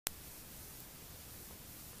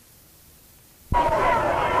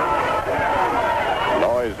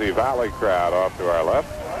the Valley crowd off to our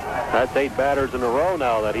left. That's 8 batters in a row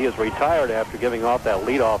now that he is retired after giving off that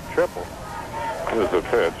leadoff triple. Here's the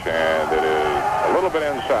pitch, and it is a little bit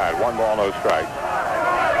inside. 1 ball, no strikes.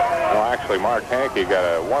 Well, actually, Mark Hankey got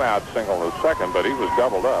a 1-out single in the second, but he was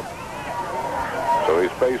doubled up. So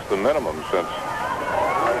he's faced the minimum since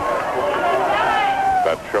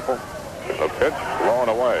that triple. The pitch blown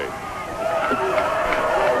away.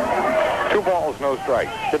 2 balls, no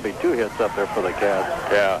strikes. Should be 2 hits up there for the Cats.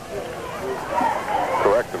 Yeah.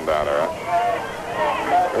 Correct him down there.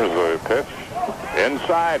 Here's the pitch.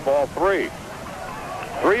 Inside, ball 3.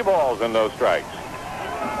 3 balls and no strikes.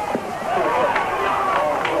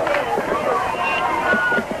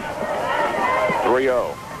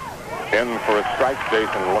 .30. In for a strike.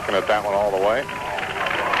 Jason looking at that one all the way.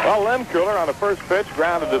 Well, Lemkuhler on the first pitch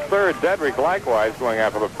grounded to third. Dedrick likewise going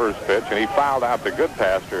after the first pitch, and he fouled out the good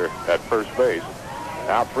passer at first base.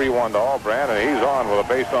 Now 3-1 to Albrand, and he's on with a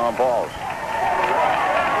base on balls.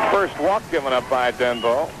 First walk given up by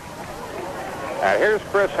Denbo. And here's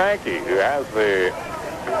Chris Hankey, who has the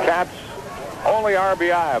Cats' only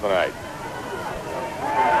RBI of the night.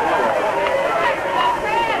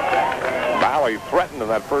 Valley threatened in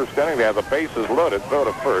that first inning. They had the bases loaded, throw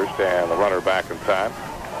to first, and the runner back in time.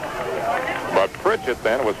 But Pritchett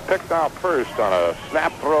then was picked off first on a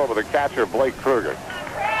snap throw over the catcher, Blake Kruger.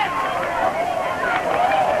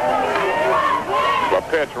 The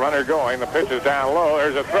pitch, runner going. The pitch is down low.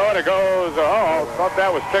 There's a throw, and it goes. Oh, thought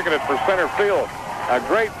that was ticketed for center field. A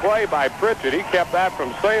great play by Pritchett. He kept that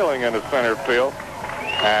from sailing into center field.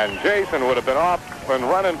 And Jason would have been off and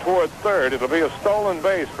running toward third. It'll be a stolen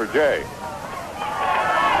base for Jay.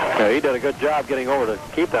 Yeah, he did a good job getting over to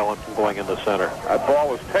keep that one from going into center. That ball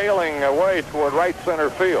was tailing away toward right center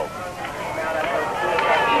field.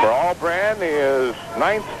 For Albrand, he is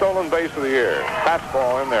 9th stolen base of the year.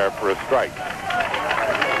 Fastball in there for a strike.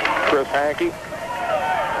 Chris Hankey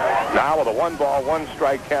now with a 1 ball, 1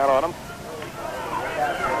 strike count on him.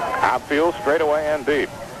 Outfield, straightaway and deep.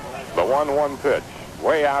 The 1-1 pitch,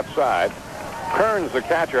 way outside. Kearns, the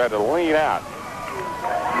catcher, had to lean out.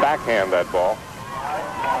 Backhand that ball.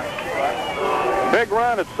 Big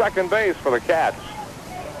run at second base for the Cats.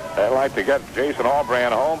 They'd like to get Jason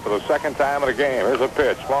Albrand home for the second time in the game. Here's a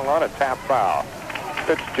pitch, swung on, a tap foul.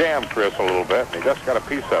 Pitch jammed Chris a little bit, and he just got a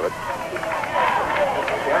piece of it.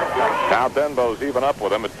 Now Denbo's even up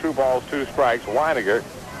with him at 2 balls, 2 strikes. Weiniger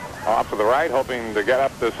off to the right, hoping to get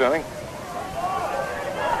up this inning.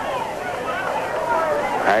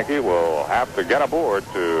 Hankey will have to get aboard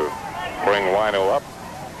to bring Wino up.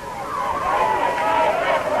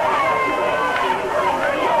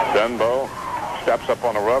 Denbo steps up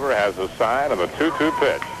on the rubber, has a sign, and the 2-2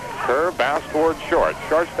 pitch. Curve, bounce toward short.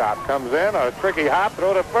 Shortstop comes in, a tricky hop,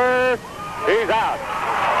 throw to first. He's out.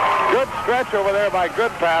 Good stretch over there by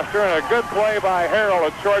Goodpaster, and a good play by Harrell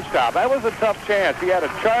at shortstop. That was a tough chance. He had to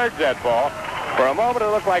charge that ball. For a moment, it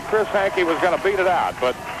looked like Chris Hankey was going to beat it out,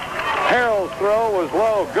 but Harrell's throw was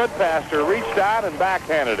low. Goodpaster reached out and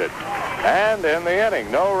backhanded it. And in the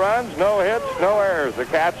inning, no runs, no hits, no errors. The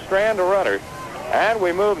Cats strand a runner. And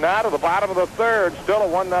we move now to the bottom of the third. Still a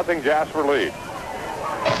 1-0 Jasper lead.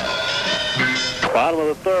 Bottom of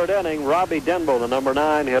the third inning, Robbie Denbo, the number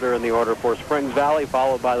 9 hitter in the order for Springs Valley,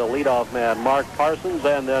 followed by the leadoff man Mark Parsons,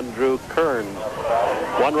 and then Drew Kearns.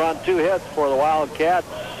 1 run, 2 hits for the Wildcats,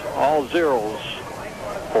 all zeros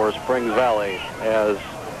for Springs Valley as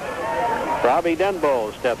Robbie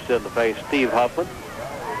Denbo steps in to face Steve Huffman.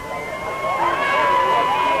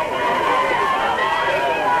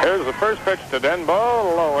 Here's the first pitch to Denbo,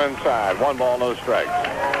 low inside. 1 ball, no strikes.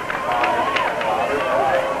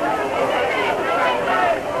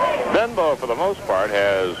 Denbo, for the most part,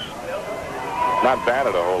 has not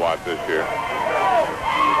batted a whole lot this year.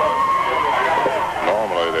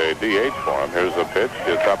 Normally they DH for him. Here's the pitch.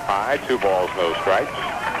 It's up high. 2 balls, no strikes.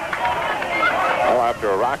 Well, after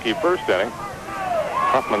a rocky first inning,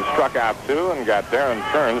 Huffman struck out 2 and got Darren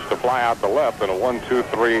Kearns to fly out to left in a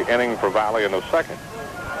 1-2-3 inning for Valley in the second.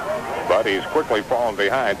 But he's quickly fallen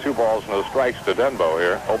behind. 2 balls, no strikes to Denbo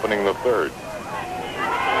here, opening the third.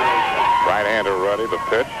 Right-hander ready, the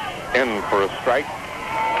pitch. In for a strike.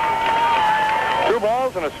 2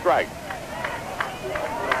 balls and a strike.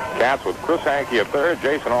 Cats with Chris Hankey at third,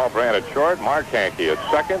 Jason Albrand at short, Mark Hankey at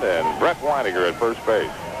second, and Brett Weiniger at first base.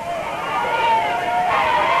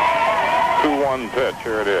 2-1 pitch,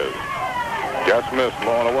 here it is. Just missed,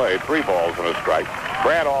 blown away. 3 balls and a strike.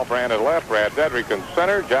 Brad Albrand at left, Brad Dedrick in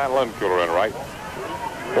center, John Lemkuhler in right.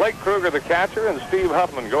 Blake Kruger, the catcher, and Steve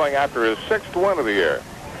Huffman going after his 6th win of the year.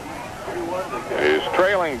 He's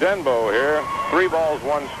trailing Denbo here. 3 balls,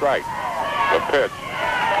 1 strike. The pitch,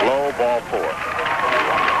 low, ball 4.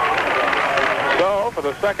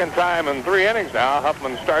 for the second time in 3 innings now.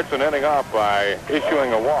 Huffman starts an inning off by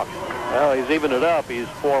issuing a walk. Well, he's evened it up. He's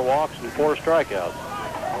 4 walks and 4 strikeouts.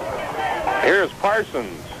 Here's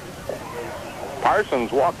Parsons.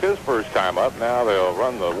 Parsons walked his first time up. Now they'll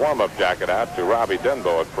run the warm-up jacket out to Robbie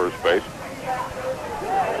Denbo at first base.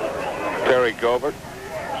 Terry Gobert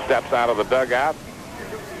steps out of the dugout.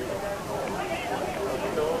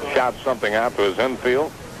 Shouts something out to his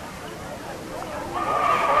infield.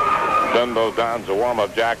 Denbo dons a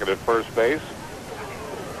warm-up jacket at first base.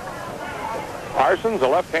 Parsons, a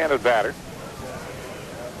left-handed batter.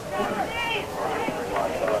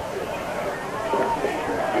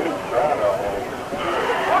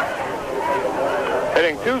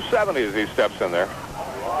 Hitting 270 as he steps in there.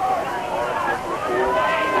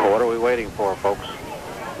 Well, what are we waiting for, folks?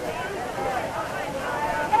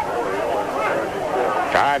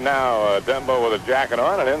 Time now, Denbo with a jacket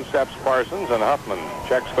on, and in steps Parsons, and Huffman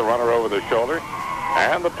checks the runner over the shoulder,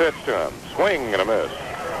 and the pitch to him. Swing and a miss.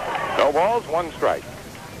 No balls, 1 strike.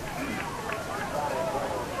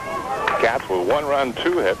 Cats with 1 run,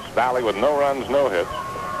 2 hits. Valley with no runs, no hits.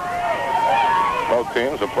 Both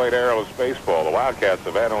teams have played airless baseball. The Wildcats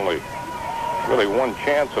have had only really 1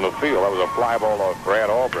 chance in the field. That was a fly ball off Brad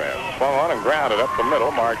Albrand. Swung on and grounded up the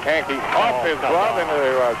middle. Mark Hankey off his glove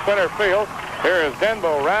into center field. Here is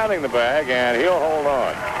Denbo rounding the bag, and he'll hold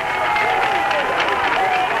on.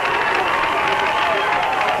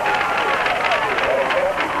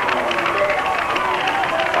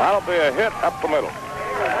 That'll be a hit up the middle.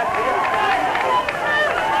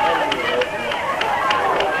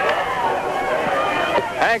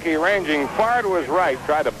 Hankey, ranging far to his right,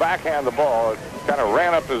 tried to backhand the ball. It kind of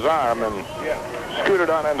ran up his arm and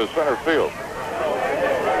scooted on into center field.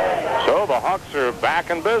 So the Hawks are back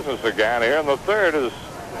in business again here, and the third is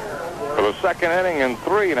for the second inning in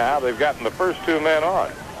 3 now. They've gotten the first 2 men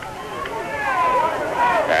on.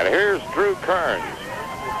 And here's Drew Kearns.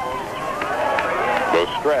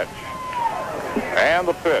 The stretch. And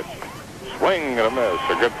the pitch. Swing and a miss.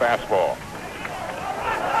 A good fastball.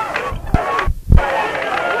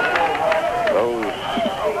 Those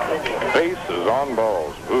bases on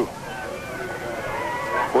balls. Ooh.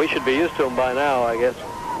 We should be used to them by now, I guess.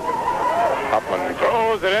 Huffman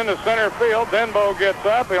throws it into center field. Denbo gets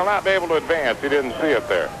up. He'll not be able to advance. He didn't see it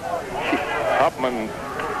there. Huffman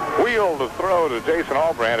wheeled the throw to Jason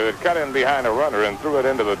Albrand, who had cut in behind a runner and threw it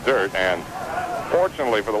into the dirt. And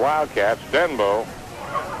fortunately for the Wildcats, Denbo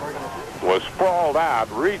was sprawled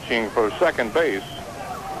out, reaching for second base,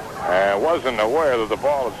 and wasn't aware that the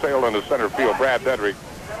ball had sailed into center field. Brad Dedrick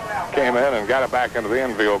came in and got it back into the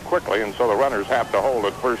infield quickly, and so the runners have to hold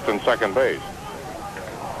at first and second base.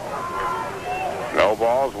 No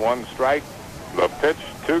balls, 1 strike. The pitch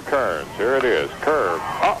to Kearns. Here it is. Curve.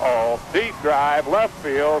 Uh-oh. Deep drive, left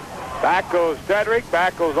field. Back goes Dedrick.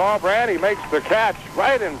 Back goes Albrand. He makes the catch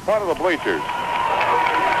right in front of the bleachers.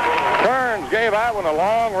 Kearns gave that one a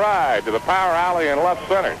long ride to the power alley in left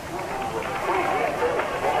center.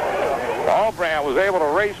 Albrand was able to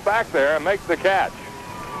race back there and make the catch.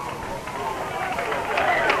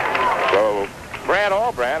 So Brad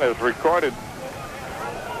Albrand has recorded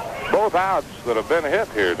both outs that have been hit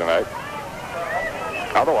here tonight.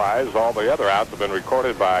 Otherwise, all the other outs have been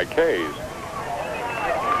recorded by K's.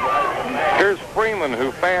 Here's Freeman,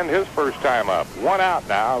 who fanned his first time up. 1 out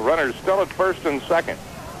now. Runners still at first and second.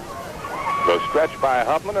 The stretch by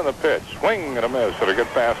Huffman and the pitch. Swing and a miss at a good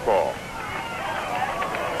fastball.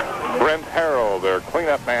 Brent Harrell, their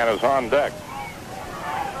cleanup man, is on deck.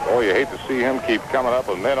 Boy, you hate to see him keep coming up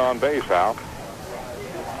with men on base, Hal.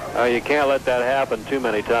 You can't let that happen too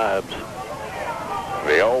many times.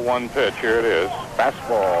 The 0-1 pitch, here it is.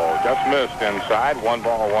 Fastball just missed inside. 1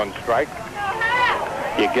 ball, 1 strike.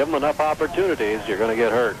 You give them enough opportunities, you're going to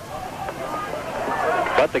get hurt.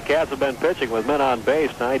 But the Cats have been pitching with men on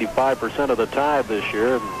base 95% of the time this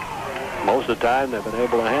year. And most of the time, they've been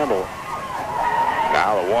able to handle it.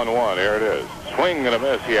 Now the 1-1, here it is. Swing and a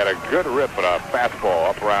miss. He had a good rip at a fastball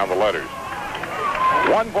up around the letters.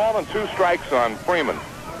 1 ball and 2 strikes on Freeman.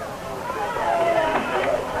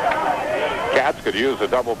 Cats could use a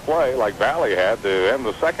double play like Valley had to end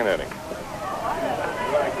the second inning.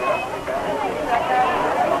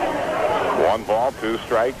 1 ball, 2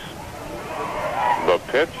 strikes. The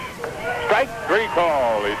pitch. Strike 3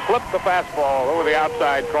 call. He slipped the fastball over the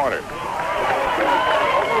outside corner.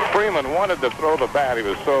 Freeman wanted to throw the bat. He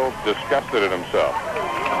was so disgusted at himself.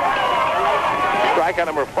 Strikeout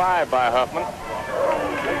number 5 by Huffman.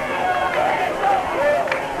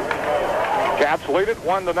 Cats lead it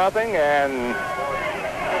 1-0, and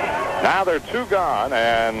now they're 2 gone,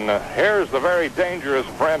 and here's the very dangerous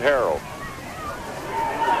Brent Harrell.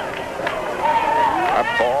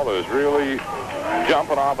 That ball is really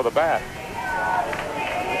jumping off of the bat.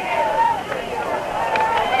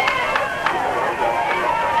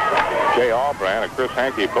 Jay Albrand and Chris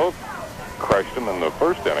Hankey both crushed him in the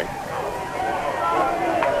first inning.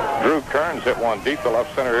 Drew Kearns hit one deep to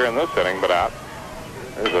left center here in this inning, but out.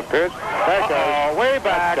 There's a pitch. Oh, way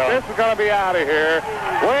back. This is going to be out of here.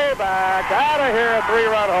 Way back. Out of here, a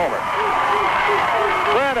 3-run homer.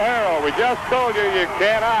 Fred Harrell, we just told you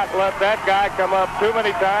cannot let that guy come up too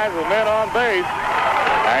many times with men on base.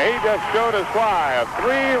 And he just showed us why. A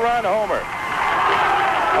 3-run homer.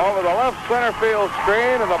 Over the left center field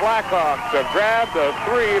screen, and the Blackhawks have grabbed a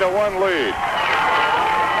 3-1 lead.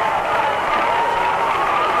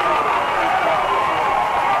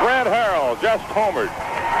 Fred Harrell just homered.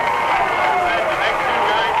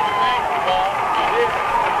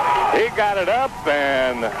 He got it up,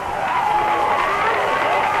 and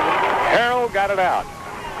Harrell got it out.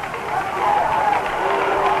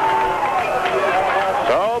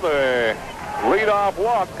 So the leadoff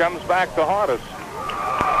walk comes back to haunt us.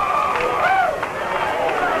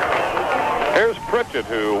 Here's Pritchett,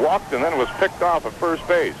 who walked and then was picked off at first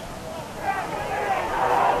base.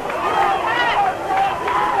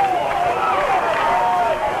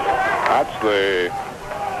 That's the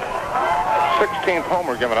 16th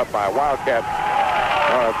homer given up by a Wildcat.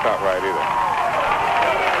 No, that's not right either.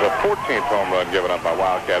 The 14th home run given up by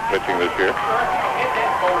Wildcat pitching this year.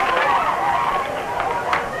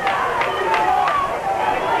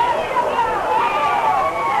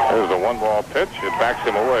 There's a 1-ball pitch. It backs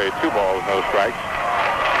him away. 2 balls, no strikes.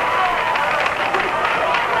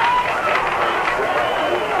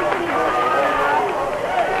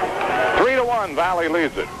 Valley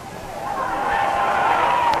leads it.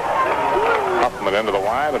 Huffman into the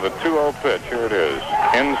line of a 2-0 pitch. Here it is.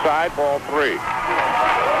 Inside, ball 3.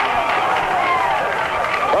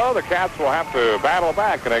 So the Cats will have to battle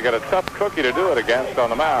back, and they get a tough cookie to do it against on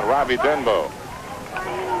the mound, Robbie Denbo.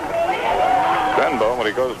 Denbo, when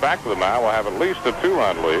he goes back to the mound, will have at least a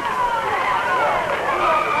 2-run lead.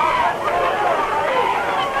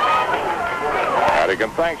 And he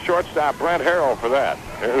can thank shortstop Brent Harrell for that.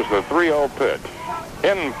 Here's the 3-0 pitch.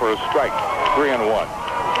 In for a strike, 3-1.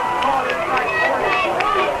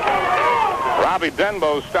 Robbie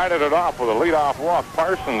Denbo started it off with a leadoff walk.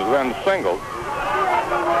 Parsons then singled.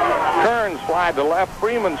 Kearns flied to left.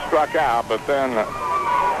 Freeman struck out, but then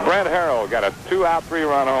Brent Harrell got a 2-out,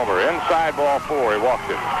 3-run homer. Inside, ball 4. He walked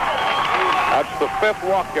it. That's the 5th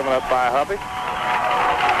walk given up by Hubbie.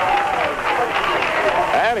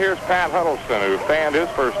 And here's Pat Huddleston, who fanned his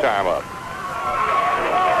first time up.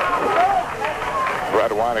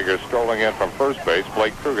 Brett Weiniger strolling in from first base.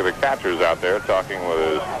 Blake Kruger, the catcher's out there, talking with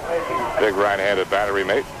his big right-handed battery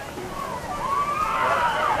mate.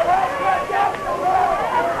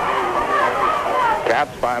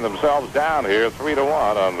 Cats find themselves down here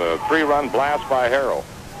 3-1 on the 3-run blast by Harrell.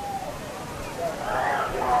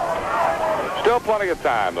 Still plenty of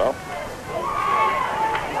time, though.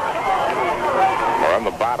 We're on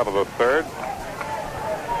the bottom of the 3rd.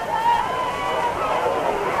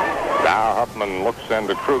 Now Huffman looks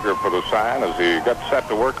into Kruger for the sign as he gets set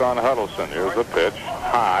to work on Huddleston. Here's the pitch.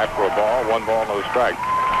 High for a ball. 1 ball, no strike.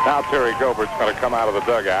 Now Terry Gobert's going to come out of the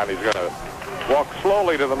dugout. He's going to walk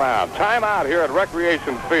slowly to the mound. Timeout here at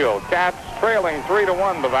Recreation Field. Cats trailing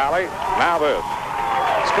 3-1 the Valley. Now this.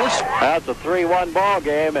 That's a 3-1 ball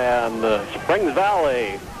game, and Springs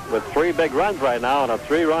Valley, with 3 big runs right now and a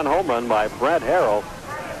 3-run home run by Brent Harrell,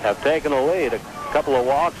 have taken a lead. A couple of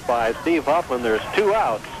walks by Steve Huffman. There's 2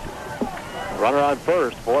 outs. Runner on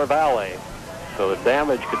first for Valley. So the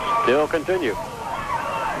damage could still continue.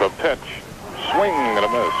 The pitch. Swing and a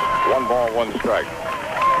miss. 1 ball, 1 strike.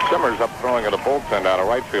 Simmers up throwing at a bullpen down a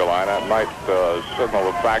right field line. That might signal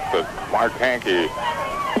the fact that Mark Hankey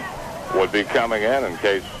would be coming in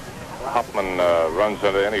case Huffman runs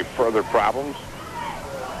into any further problems.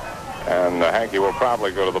 And Hankey will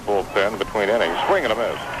probably go to the bullpen between innings. Swing and a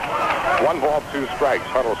miss. 1 ball, 2 strikes.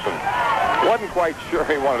 Huddleston wasn't quite sure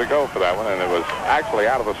he wanted to go for that one, and it was actually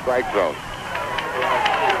out of the strike zone.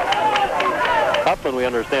 Huffman, we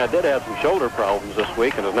understand, did have some shoulder problems this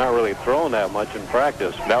week and has not really thrown that much in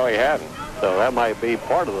practice. No, he hadn't. So that might be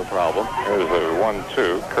part of the problem. Here's the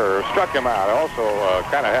 1-2. Kerr struck him out. Also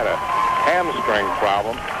kind of had a hamstring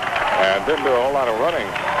problem and didn't do a whole lot of running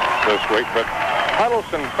this week. But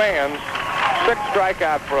Huddleston fans, 6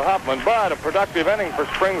 strikeouts for Huffman, but a productive inning for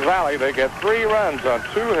Springs Valley. They get 3 runs on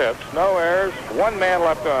 2 hits, no errors, 1 man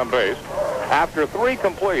left on base. After 3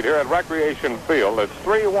 complete here at Recreation Field, it's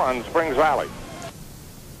 3-1 Springs Valley.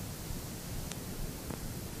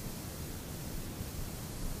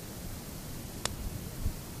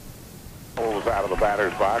 out of the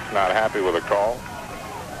batter's box, not happy with the call.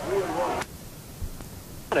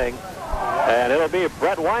 And it'll be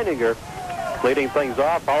Brett Weininger leading things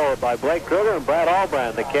off, followed by Blake Kruger and Brad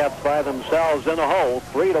Albrand. The Cats by themselves in the hole,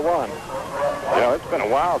 3-1. Yeah, it's been a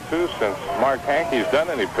while, too, since Mark Hankey's done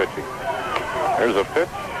any pitching. Here's a pitch.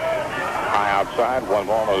 High outside, 1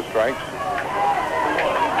 ball, no strikes.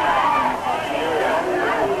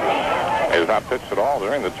 He has not pitched at all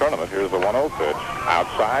during the tournament. Here's the 1-0 pitch.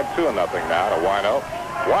 Outside, 2-0 now to Wino.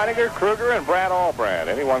 Weininger, Kruger, and Brad Albrand.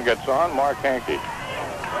 Anyone gets on, Mark Hankey.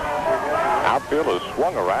 Outfield has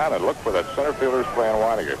swung around and looked for that center fielder's playing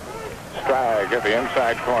Weininger. Strike at the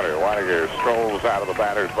inside corner. Weininger strolls out of the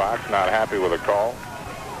batter's box, not happy with the call.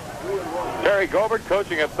 Terry Gobert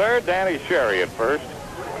coaching at third, Danny Sherry at first.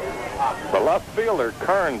 The left fielder,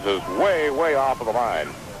 Kearns, is way, way off of the line.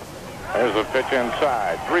 There's a pitch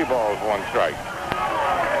inside. 3 balls, 1 strike.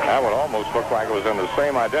 That would almost look like it was in the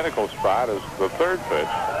same identical spot as the third pitch.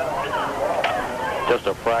 Just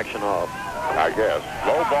a fraction off, I guess.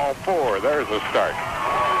 Low ball 4. There's the start.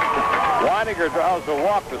 Weininger draws the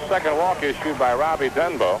walk. The second walk issued by Robbie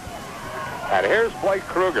Denbo. And here's Blake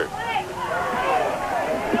Kruger.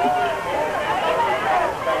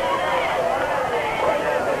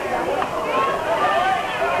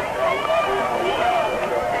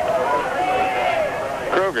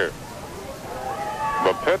 Kruger.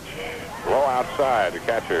 The pitch low outside. The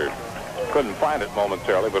catcher couldn't find it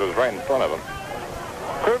momentarily, but it was right in front of him.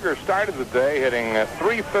 Kruger started the day hitting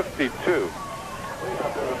 .352.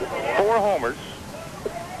 4 homers,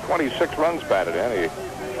 26 runs batted in.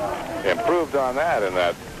 He improved on that in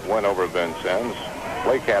that win over Vincennes.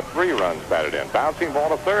 Blake had 3 runs batted in. Bouncing ball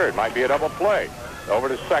to third. Might be a double play. Over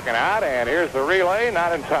to second out, and here's the relay.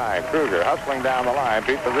 Not in time. Kruger hustling down the line.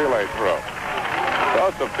 Beat the relay throw. So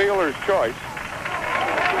it's a fielder's choice.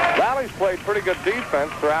 Valley's played pretty good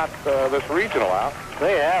defense throughout this regional out.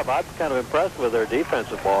 They have. I'm kind of impressed with their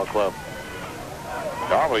defensive ball club.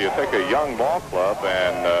 Normally, you take a young ball club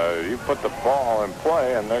and you put the ball in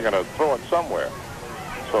play, and they're going to throw it somewhere.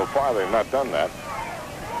 So far, they've not done that.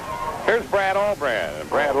 Here's Brad Albrand, and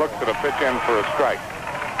Brad looks at a pitch in for a strike.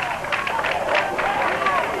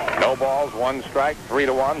 No balls, 1 strike,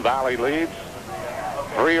 3-1. Valley leads.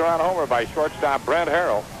 3-run homer by shortstop Brent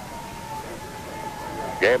Harrell.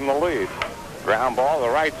 Gave him the lead. Ground ball to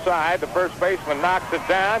the right side. The first baseman knocks it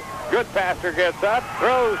down. Goodpasser gets up,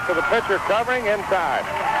 throws to the pitcher covering in time.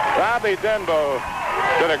 Robbie Denbo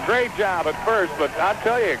did a great job at first, but I'll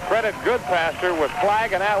tell you, credit Goodpasser with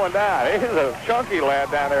flagging that one down. He's a chunky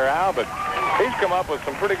lad down there, Al, but he's come up with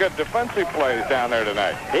some pretty good defensive plays down there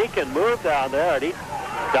tonight. He can move down there, and he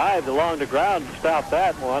dived along the ground to stop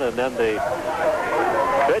that one, and then the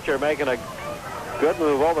pitcher making a good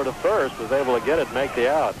move over to first was able to get it and make the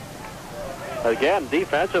out. Again,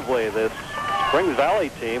 defensively, this Springs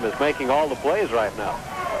Valley team is making all the plays right now.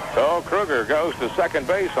 So Kruger goes to second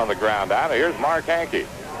base on the ground out. Here's Mark Hankey.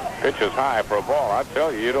 Pitches high for a ball. I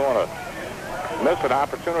tell you, you don't want to miss an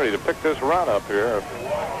opportunity to pick this run up here.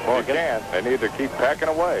 Well, you can't. They need to keep pecking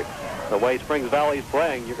away. The way Springs Valley's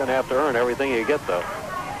playing, you're going to have to earn everything you get, though.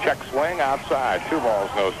 Check swing outside. 2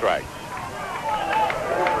 balls, no strikes.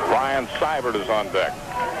 Brian Seibert is on deck.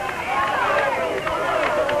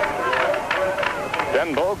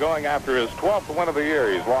 Denbo going after his 12th win of the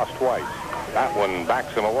year. He's lost twice. That one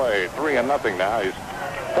backs him away. 3-0 now. He's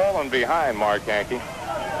fallen behind Mark Hankey.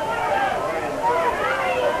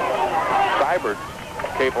 Seibert,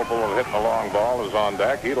 capable of hitting a long ball, is on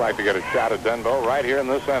deck. He'd like to get a shot at Denbo right here in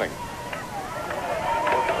this inning.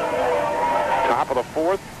 Top of the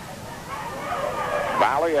 4th.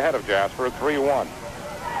 Valley ahead of Jasper, 3-1.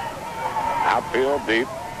 Outfield deep.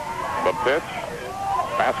 The pitch.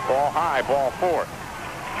 Fastball high, ball 4.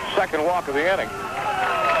 Second walk of the inning.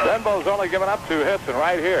 Denbo's only given up 2 hits, and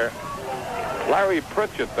right here, Larry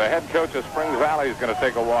Pritchett, the head coach of Springs Valley, is going to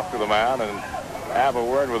take a walk to the mound and have a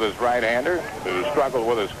word with his right-hander who struggled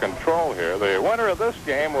with his control here. The winner of this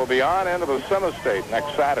game will be on into the semi-state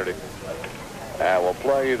next Saturday. And will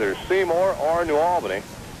play either Seymour or New Albany.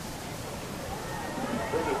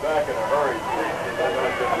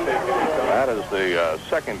 That is the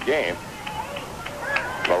second game.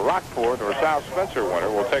 The Rockport or South Spencer winner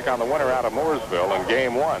will take on the winner out of Mooresville in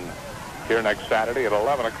Game 1 here next Saturday at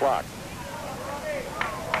 11 o'clock.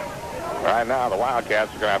 Right now, the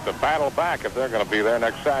Wildcats are going to have to battle back if they're going to be there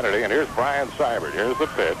next Saturday. And here's Brian Seibert. Here's the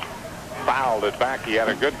pitch. Fouled it back. He had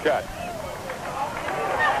a good cut.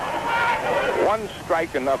 1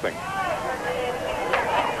 strike and nothing.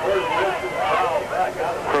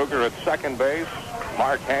 Kruger at second base.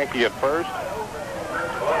 Mark Hankey at first.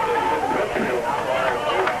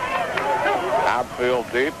 Outfield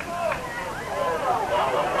deep.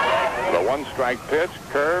 1-strike pitch.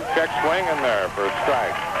 Curve, check swing in there for a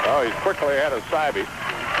strike. Oh, he's quickly ahead of Sybie.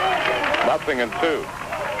 0-2.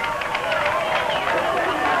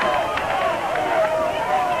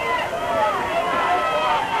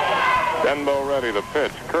 Denbo ready to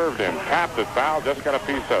pitch. Curved him. Tapped it foul. Just got a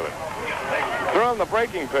piece of it. Threw him the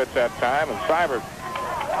breaking pitch that time, and Seibert,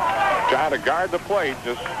 trying to guard the plate,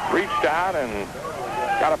 just reached out and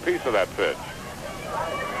got a piece of that pitch.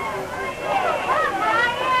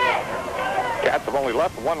 Cats have only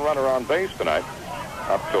left one runner on base tonight,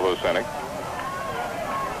 up to this inning.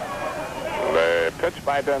 The pitch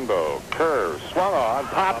by Denbo. Curve, swung on,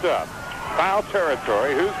 popped up. Foul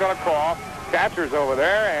territory. Who's going to call? Catcher's over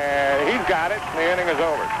there, and he's got it. The inning is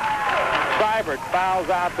over. Seibert fouls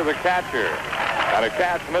out to the catcher. And the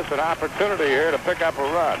Cats miss an opportunity here to pick up a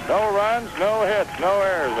run. No runs, no hits, no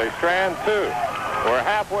errors. They strand 2. We're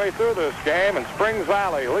halfway through this game, and Springs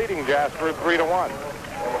Valley leading Jasper 3-1.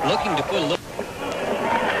 Looking to put a look.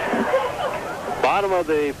 Bottom of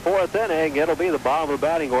the 4th inning. It'll be the bottom of the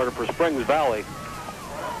batting order for Springs Valley.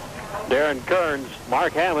 Darren Kearns,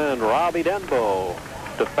 Mark Hammond, and Robbie Denbo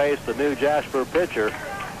to face the new Jasper pitcher.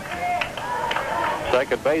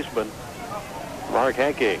 Second baseman, Mark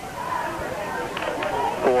Henke.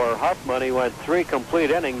 For Huffman, he went 3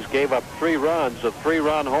 complete innings, gave up 3 runs, a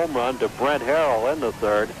 3-run home run to Brent Harrell in the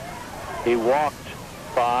 3rd. He walked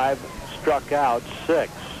 5, struck out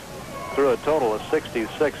 6, threw a total of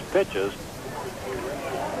 66 pitches.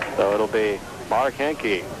 So it'll be Mark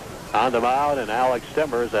Henke on the mound and Alex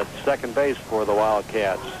Timmers at second base for the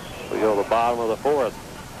Wildcats. We go to the bottom of the 4th.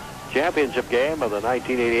 Championship game of the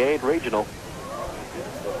 1988 Regional.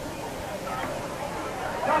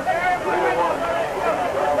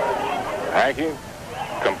 Hankey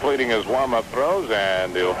completing his warm-up throws,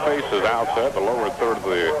 and he'll face his outset, the lower third of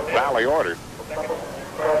the Valley order.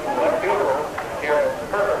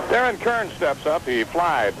 Darren Kearns steps up. He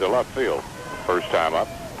flied to left field first time up.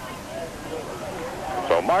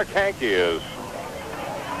 So Mark Hankey is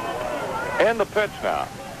in the pitch now.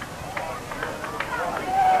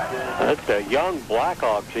 It's a young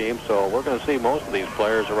Blackhawk team, so we're going to see most of these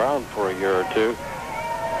players around for a year or two.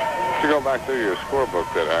 You go back through your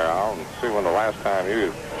scorebook there, Al, and see when the last time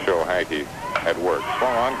you show Hankey had worked.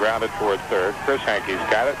 Swung on, grounded toward 3rd. Chris Hankey's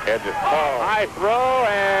got it. Edge it. High throw,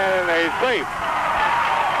 and a safe.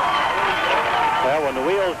 Well, when the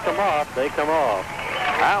wheels come off, they come off.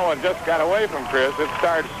 That one just got away from Chris. It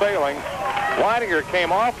started sailing. Weidinger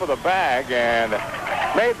came off with a bag and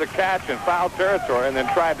made the catch in foul territory, and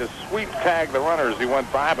then tried to sweep tag the runner as he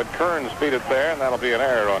went by, but Kearns beat it there, and that'll be an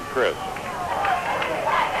error on Chris.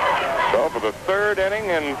 So for the 3rd inning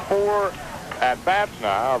and 4 at-bats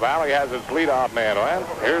now, Valley has its leadoff man on.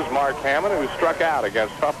 Here's Mark Hammond, who struck out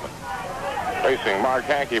against Huffman, facing Mark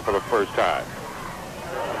Hankey for the first time.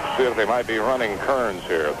 See if they might be running Kearns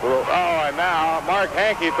here. Oh, and now Mark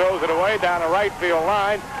Hankey throws it away down the right field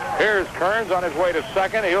line. Here's Kearns on his way to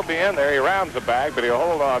second. He'll be in there. He rounds the bag, but he'll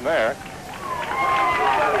hold on there.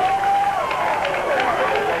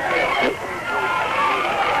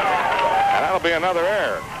 And that'll be another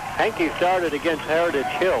error. Hankey started against Heritage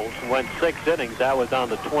Hills, went 6 innings. That was on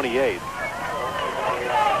the 28th.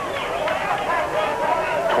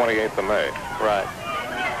 28th of May. Right.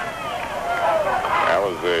 That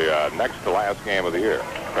was the next to last game of the year.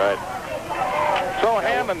 Right. So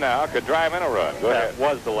Hammond now could drive in a run. Go ahead. That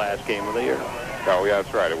was the last game of the year. Oh, yeah,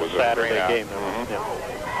 that's right. It was Saturday a game. Mm-hmm.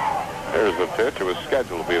 Yeah. There's the pitch. It was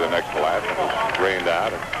scheduled to be the next to last. It was rained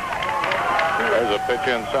out. And there's a pitch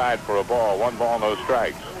inside for a ball. 1 ball, no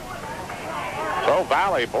strikes. So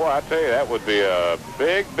Valley, boy, I tell you, that would be a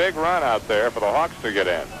big, big run out there for the Hawks to get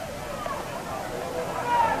in.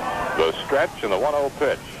 The stretch and the 1-0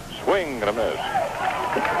 pitch. Swing and a miss.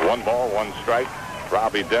 1 ball, 1 strike.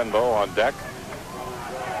 Robbie Denbo on deck.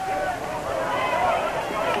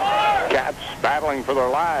 Cats battling for their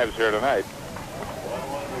lives here tonight.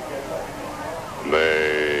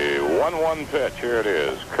 The 1-1 pitch. Here it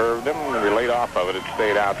is. Curved him. We laid off of it. It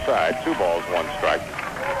stayed outside. 2 balls, 1 strike.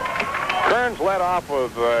 Kearns led off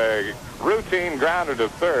with a routine grounder to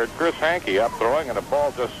 3rd. Chris Hankey up throwing, and the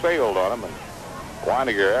ball just sailed on him. And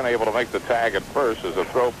Weidinger unable to make the tag at first as the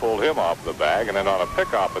throw pulled him off the bag. And then on a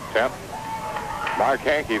pickoff attempt, Mark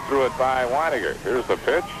Hankey threw it by Weidinger. Here's the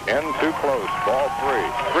pitch. In too close. Ball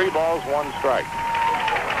 3. 3 balls, 1 strike.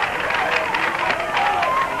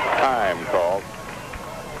 Time called.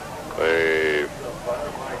 The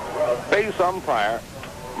base umpire,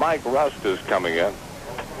 Mike Rust, is coming in.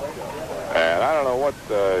 And I don't know what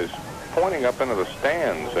is pointing up into the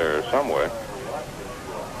stands there somewhere.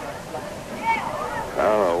 I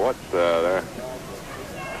don't know what they're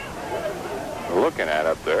looking at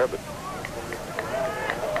up there, but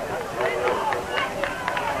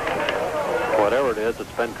says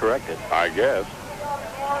it's been corrected. I guess.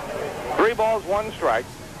 3 balls, 1 strike.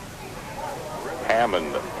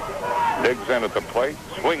 Hammond digs in at the plate,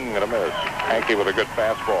 swing and a miss. Hankey with a good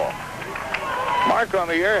fastball. Mark on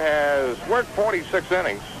the year has worked 46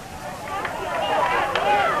 innings.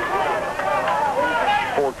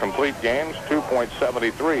 4 complete games,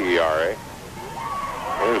 2.73 ERA.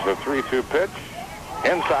 Here's the 3-2 pitch.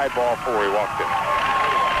 Inside ball 4, he walked it.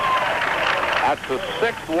 That's the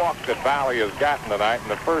 6th walk that Valley has gotten tonight,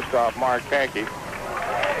 and the first off Mark Hankey.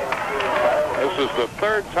 This is the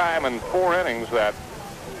 3rd time in 4 innings that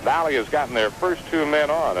Valley has gotten their first 2 men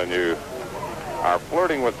on, and you are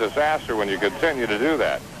flirting with disaster when you continue to do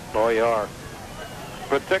that. Oh, you are.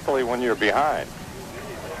 Particularly when you're behind.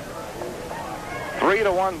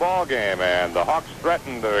 3-1 ball game, and the Hawks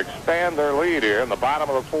threaten to expand their lead here in the bottom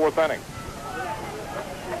of the 4th inning.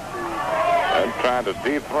 And trying to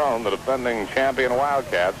dethrone the defending champion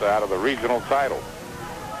Wildcats out of the regional title.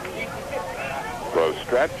 So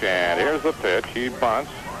stretch, and here's the pitch. He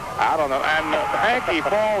bunts. I don't know. And Hankey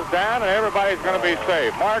falls down, and everybody's going to be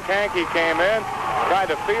safe. Mark Hankey came in, tried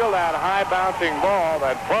to field that high bouncing ball,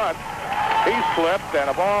 that bunt. He slipped, and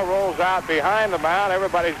the ball rolls out behind the mound.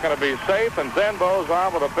 Everybody's going to be safe, and Denbo's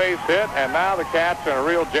on with a base hit, and now the Cats in a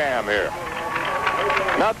real jam here.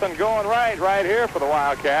 Nothing going right here for the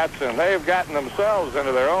Wildcats, and they've gotten themselves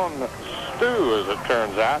into their own stew, as it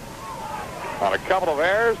turns out, on a couple of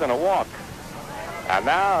errors and a walk. And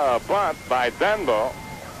now a bunt by Denbo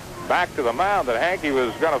back to the mound that Hankey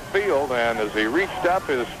was going to field, and as he reached up,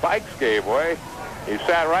 his spikes gave way. He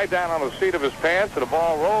sat right down on the seat of his pants, and the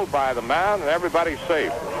ball rolled by the mound, and everybody's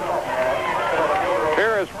safe.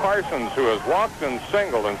 Here is Parsons, who has walked and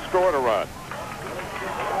singled and scored a run.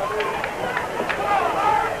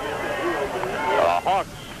 The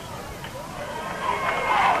Hawks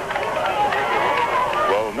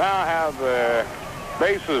will now have the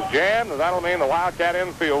bases jammed, and that'll mean the Wildcat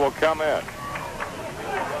infield will come in.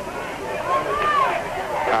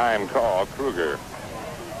 Time call. Kruger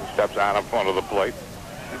steps out in front of the plate.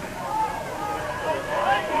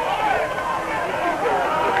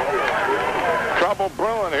 Trouble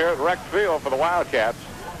brewing here at Rec Field for the Wildcats.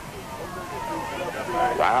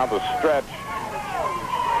 Now the stretch.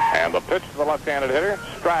 And the pitch to the left-handed hitter.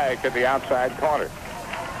 Strike at the outside corner.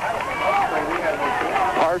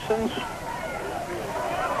 Parsons.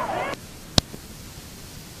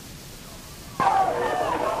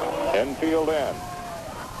 Infield in.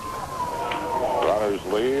 Runners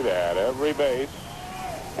lead at every base.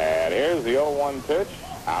 And here's the 0-1 pitch.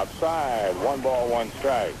 Outside. 1 ball, 1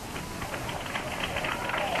 strike.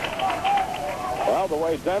 Well, the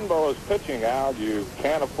way Denbo is pitching out, you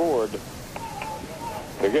can't afford to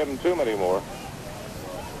give him too many more.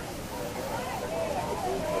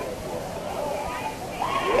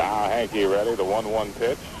 Now Hankey ready. The 1-1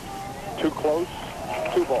 pitch. Too close.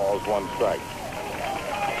 2 balls, 1 strike.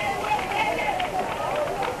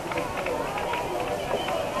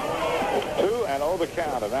 2-0 the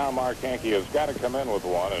count, and now Mark Hankey has got to come in with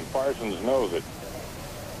 1, and Parsons knows it.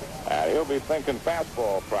 And he'll be thinking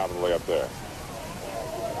fastball probably up there.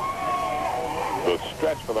 The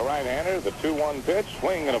stretch for the right-hander, the 2-1 pitch,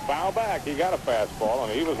 swing and a foul back. He got a fastball,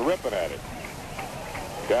 and he was ripping at it.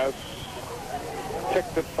 Gus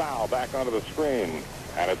kicked it foul back onto the screen,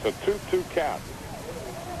 and it's a 2-2 count.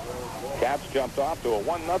 Cats jumped off to a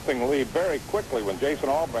 1-0 lead very quickly when Jason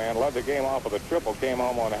Albrand led the game off with a triple, came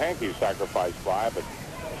home on Hankey's sacrifice fly. But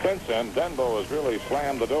since then, Denbo has really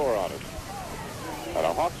slammed the door on us. And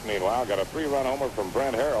the Hawks, meanwhile, got a 3-run homer from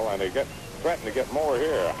Brent Harrell, and they threaten to get more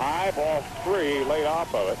here. High ball 3, laid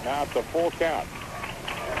off of it. Now it's a full count.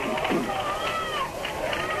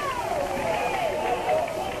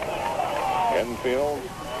 Infield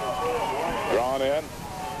drawn in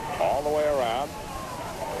all the way around.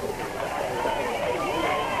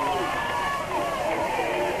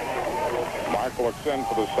 Mark looks in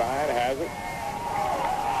for the side, has it.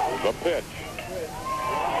 The pitch.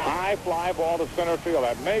 High fly ball to center field.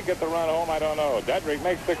 That may get the run home, I don't know. Dedrick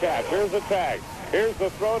makes the catch. Here's the tag. Here's the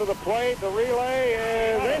throw to the plate. The relay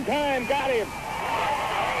is in time. Got him.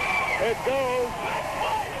 It goes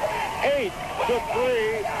 8-3-2.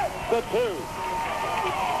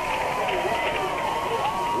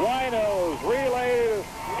 Winos relay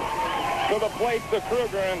to the plate to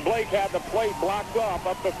Kruger, and Blake had the plate blocked off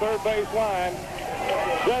up the third base line.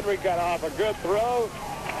 Dedrick got off a good throw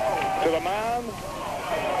to the mound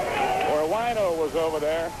where Wino was over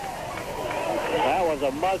there. That was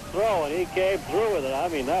a must throw, and he came through with it. I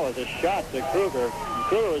mean, that was a shot to Kruger.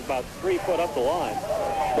 Kruger was about 3 foot up the line.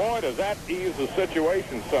 Boy, does that ease the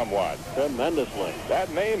situation somewhat. Tremendously. That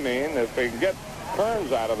may mean if they can get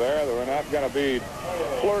Kearns out of there. They're not going to be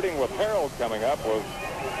flirting with Harold coming up with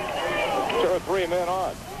 2 or 3 men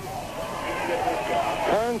on.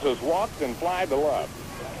 Kearns has walked and flied to left.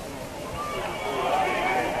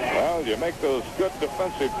 Well, you make those good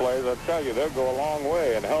defensive plays, I tell you, they'll go a long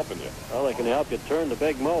way in helping you. Well, they can help you turn the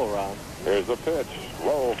big Mo around. Here's the pitch.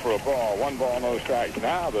 Low for a ball. 1 ball, no strikes.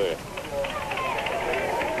 Now the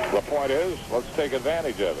point is, let's take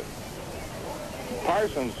advantage of it.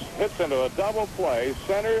 Parsons hits into a double play,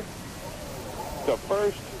 center to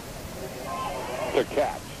first to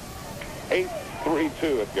catch.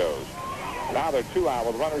 8-3-2 it goes. Now they're 2 out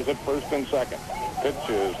with runners at first and second. Pitch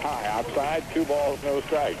is high outside, 2 balls, no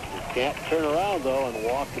strikes. You can't turn around, though, and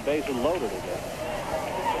walk the base and load it again.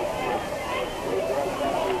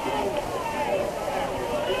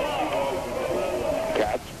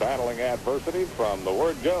 Cats battling adversity from the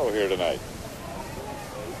word go here tonight.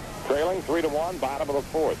 Trailing 3-1, bottom of the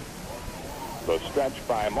 4th. The stretch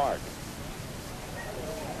by Mark.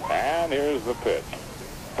 And here's the pitch.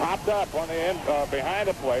 Popped up on the end, behind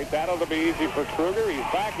the plate. That'll be easy for Kruger. He's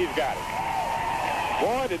back. He's got it.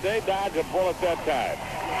 Boy, did they dodge a bullet that time.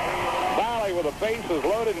 Valley with the bases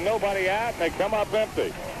loaded and nobody out, and they come up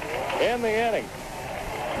empty. In the inning,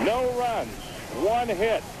 no runs, 1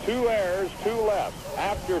 hit, 2 errors, 2 left.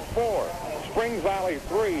 After 4, Springs Valley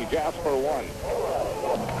 3, Jasper 1.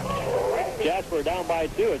 Jasper down by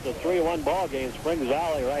 2. It's a 3-1 ball game. Springs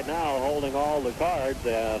Valley right now holding all the cards,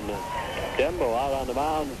 and Denbo out on the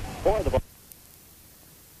mound for the ball.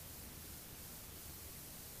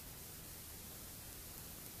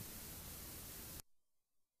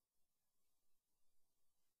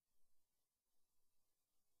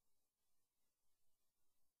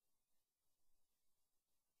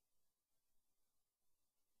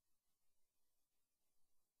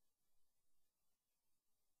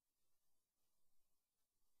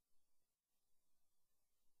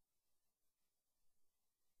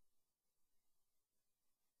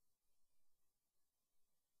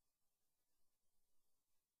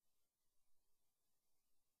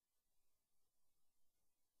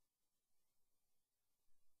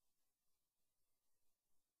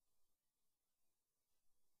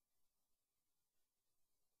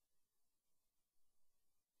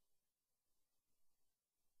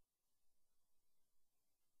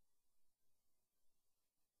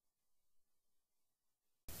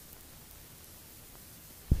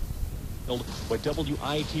 With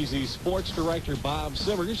WITZ Sports Director Bob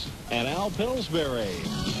Simmers and Al Pillsbury.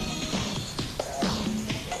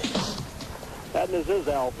 And this is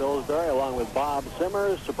Al Pillsbury along with Bob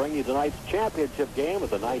Simmers to bring you tonight's championship game of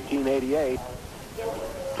the 1988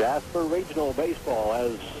 Jasper Regional Baseball,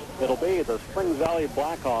 as it'll be the Springs Valley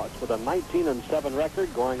Blackhawks with a 19-7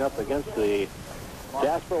 record going up against the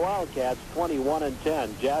Jasper Wildcats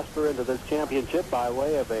 21-10. Jasper into this championship by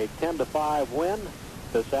way of a 10-5 win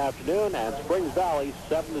this afternoon, and Springs Valley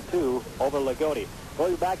 7-2 over Lagodi. We'll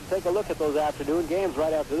be back to take a look at those afternoon games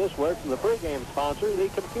right after this word from the pregame sponsor, the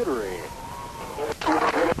Computery.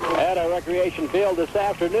 At our recreation field this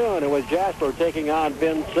afternoon, it was Jasper taking on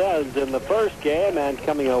Vincennes in the first game and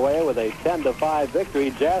coming away with a 10-5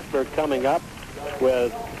 victory. Jasper coming up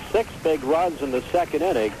with 6 big runs in the second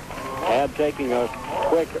inning and taking a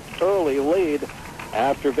quick early lead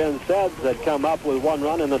after Vincennes had come up with 1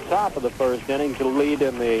 run in the top of the first inning to lead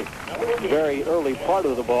in the very early part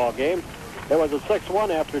of the ball game. There was a 6-1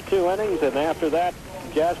 after 2 innings, and after that,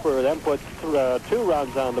 Jasper then put 2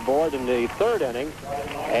 runs on the board in the third inning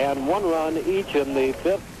and 1 run each in the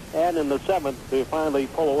 5th and in the 7th to finally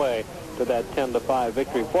pull away to that 10-5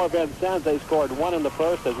 victory. For Vincennes, they scored 1 in the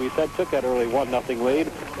first, as we said, took that early 1-0 lead.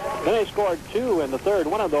 Then they scored 2 in the third.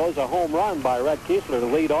 One of those, a home run by Red Kiesler to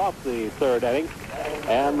lead off the third inning.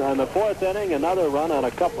 And in the 4th inning, another run on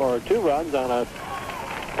 2 runs on a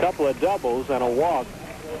couple of doubles and a walk,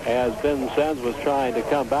 as Vincennes was trying to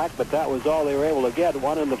come back, but that was all they were able to get.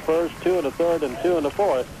 1 in the first, 2 in the third, and 2 in the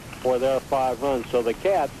 4th for their 5 runs. So the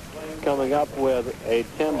Cats coming up with a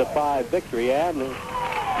 10-5 victory, and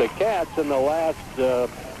the Cats in the last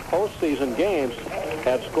postseason games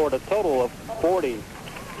have scored a total of 40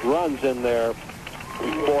 runs in their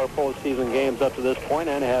 4 postseason games up to this point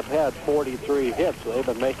and have had 43 hits. So they've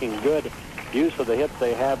been making good use of the hits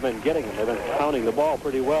they have been getting, and they've been counting the ball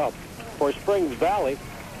pretty well. For Springs Valley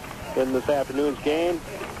in this afternoon's game,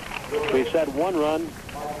 we said 1 run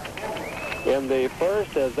in the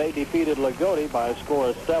first as they defeated Lagodi by a score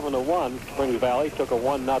of 7-1. Springs Valley took a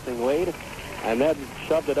 1-0 lead and then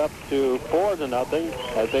shoved it up to 4-0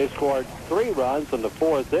 as they scored 3 runs in the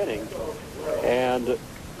 4th inning and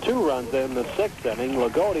 2 runs in the 6th inning.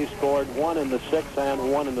 Lagodi scored 1 in the 6th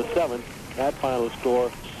and 1 in the 7th. That final score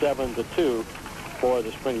 7-2 for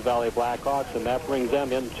the Springs Valley Blackhawks, and that brings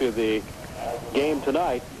them into the game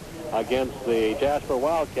tonight against the Jasper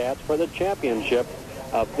Wildcats for the championship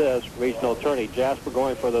of this regional tourney. Jasper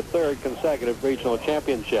going for the third consecutive regional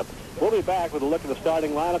championship. We'll be back with a look at the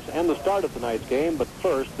starting lineups and the start of tonight's game, but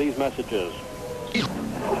first, these messages.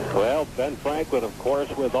 Well, Ben Franklin, of course,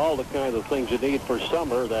 with all the kinds of things you need for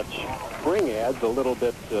summer, that spring ad's a little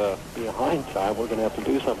bit behind time. We're going to have to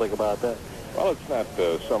do something about that. Well, it's not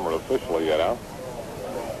summer officially yet, Al.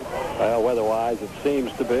 Well, weather-wise, it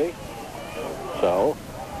seems to be. So,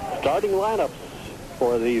 starting lineups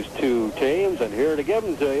for these two teams, and here to give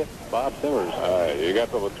them to you, Bob Simmers. You got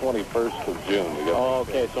till the 21st of June.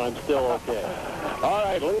 Okay, so I'm still okay. All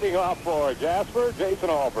right, leading off for Jasper, Jason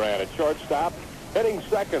Albrand at shortstop. Hitting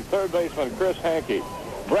second, third baseman Chris Hankey.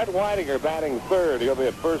 Brett Weidinger batting third. He'll be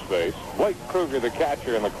at first base. Blake Kruger, the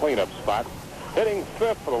catcher, in the cleanup spot. Hitting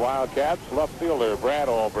fifth for the Wildcats, left fielder Brad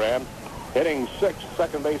Albrand. Hitting sixth,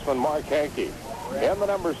 second baseman Mark Hankey. In the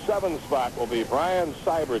number 7 spot will be Brian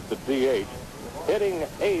Seibert, the DH. Hitting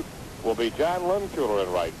eighth will be John Lundkuhler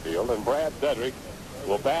in right field, and Brad Dedrick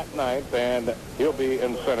will bat ninth, and he'll be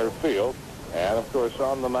in center field. And, of course,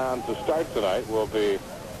 on the mound to start tonight will be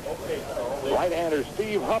right-hander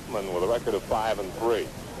Steve Huffman with a record of 5-3.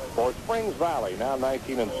 For Springs Valley, now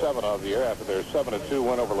 19-7 on the year after their 7-2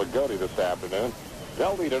 win over Lagodi this afternoon.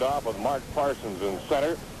 They'll lead it off with Mark Parsons in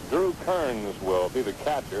center. Drew Kearns will be the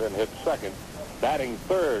catcher and hit second. Batting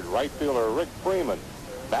third, right fielder Rick Freeman.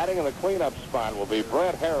 Batting in the cleanup spot will be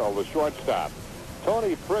Brent Harrell, the shortstop.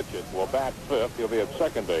 Tony Pritchett will bat fifth. He'll be at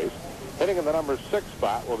second base. Hitting in the number 6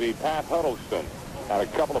 spot will be Pat Huddleston. Had a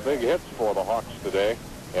couple of big hits for the Hawks today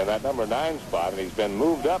in that number 9 spot, and he's been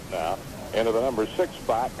moved up now into the number 6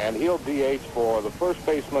 spot, and he'll DH for the first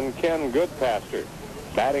baseman Ken Goodpaster.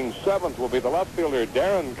 Batting 7th will be the left fielder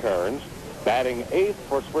Darren Kearns. Batting 8th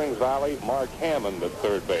for Springs Valley, Mark Hammond at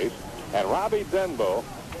third base. And Robbie Denbo,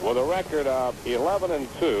 with a record of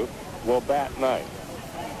 11-2, will bat ninth.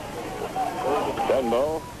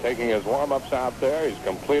 Denbo taking his warm-ups out there. He's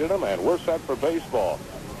completed them, and we're set for baseball.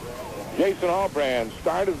 Jason Albrand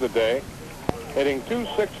started the day hitting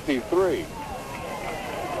 .263.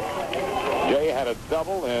 Jay had a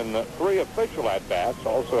double in 3 official at-bats,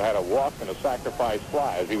 also had a walk and a sacrifice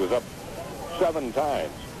fly as he was up 7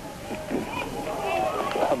 times.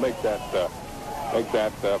 I'll make that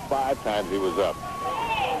 5 times he was up.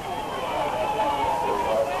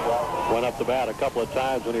 Went up the bat a couple of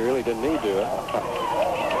times when he really didn't need to. All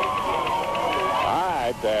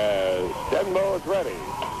right, Denbo is ready.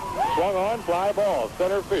 Swung on, fly ball,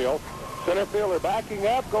 center field. Center fielder backing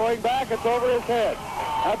up, going back, it's over his head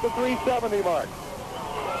at the 370 mark.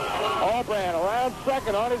 Albrand around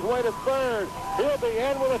second, on his way to third. He'll be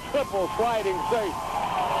in with a triple, sliding safe.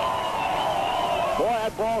 Boy,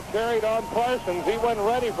 that ball carried on Parsons. He wasn't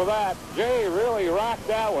ready for that. Jay really rocked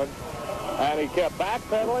that one. And he kept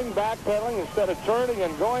backpedaling instead of turning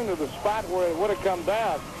and going to the spot where it would have come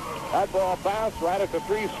down. That ball bounced right at the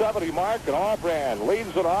 370 mark, and Albrand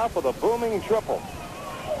leads it off with a booming triple.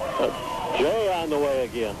 Jay on the way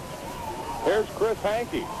again. Here's Chris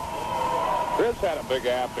Hankey. Chris had a big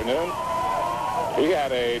afternoon. He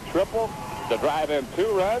had a triple to drive in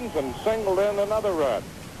 2 runs and singled in another run.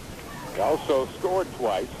 He also scored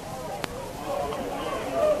twice.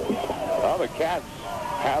 Well, the Cats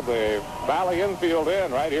have the Valley infield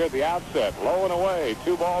in right here at the outset. Low and away.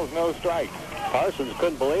 2 balls, no strikes. Parsons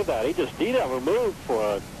couldn't believe that. He never moved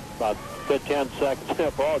for about 10 seconds.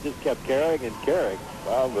 That ball just kept carrying and carrying.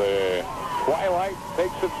 Well, the twilight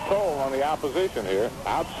takes its toll on the opposition here.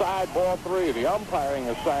 Outside ball 3. The umpiring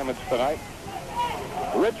assignments tonight.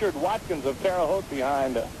 Richard Watkins of Terre Haute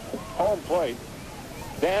behind home plate.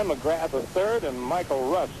 Dan McGrath at third, and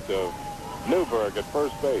Michael Rust of Newburgh at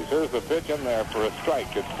first base. Here's the pitch in there for a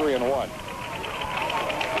strike. It's 3-1.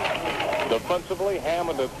 Defensively,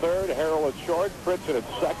 Hammond at third, Harrell at short, Pritchett at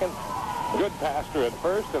second, Goodpaster at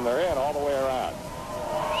first, and they're in all the way around.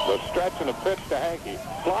 The stretch and a pitch to Hankey.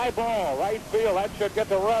 Fly ball, right field. That should get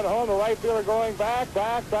the run home. The right fielder going back,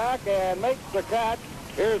 and makes the catch.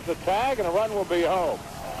 Here's the tag, and a run will be home.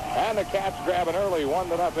 And the Cats grab an early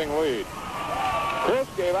 1-0 lead. Chris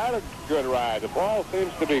gave out a good ride. The ball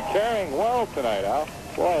seems to be carrying well tonight, Al.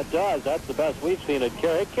 Boy, it does. That's the best we've seen it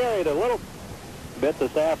carry. It carried a little bit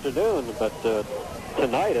this afternoon, but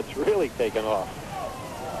tonight it's really taken off.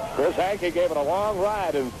 Chris Hankey gave it a long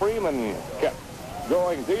ride, and Freeman kept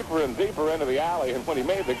going deeper and deeper into the alley, and when he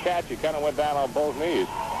made the catch, he kind of went down on both knees.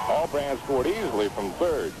 Albrand scored easily from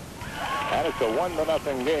third, and it's a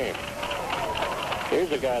 1-0 game.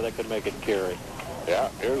 Here's a guy that could make it carry. Yeah,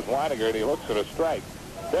 here's Weidinger, and he looks at a strike.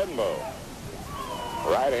 Denbo.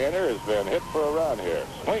 Right-hander has been hit for a run here.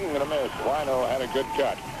 Swing and a miss. Wino had a good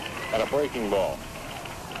cut and a breaking ball.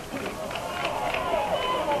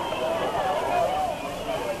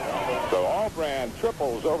 So Allbrand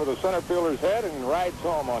triples over the center fielder's head and rides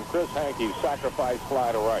home on Chris Hankey's sacrifice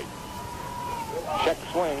fly to right. Check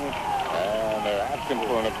swing, and they're asking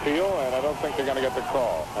for an appeal, and I don't think they're going to get the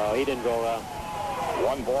call. Oh, he didn't go around.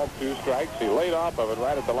 1 ball, 2 strikes. He laid off of it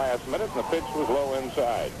right at the last minute, and the pitch was low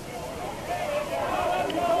inside.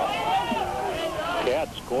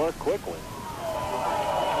 Cats score quickly.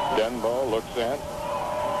 Denbo looks in.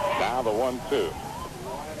 Now the 1-2.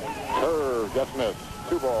 Curve just missed.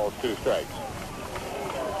 2 balls, 2 strikes.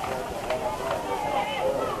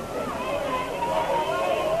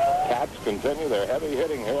 Cats continue their heavy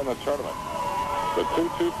hitting here in the tournament. The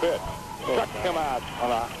 2-2 pitch. Struck him out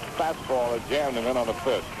on a fastball that jammed him in on the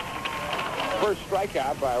fist. First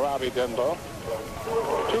strikeout by Robbie Denbo.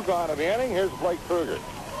 2 gone in the inning. Here's Blake Kruger.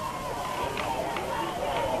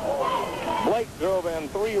 Blake drove in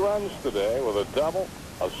 3 runs today with a double,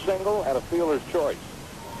 a single, and a fielder's choice.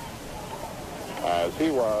 As he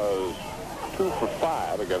was 2 for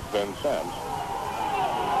 5 against Ben Sims.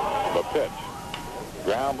 The pitch.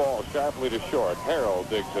 Ground ball sharply to short. Harrell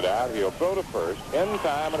digs it out. He'll throw to first in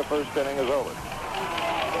time, and the first inning is over.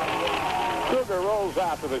 Kruger rolls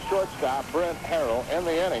out to the shortstop, Brent Harrell, in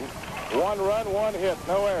the inning. 1 run, 1 hit,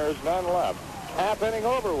 no errors, none left. Half inning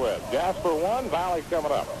over with. Jasper 1, Valley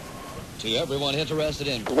coming up. To everyone interested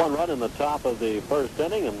in 1 run in the top of the first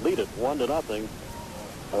inning and lead it 1-0.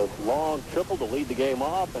 A long triple to lead the game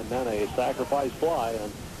off, and then a sacrifice fly,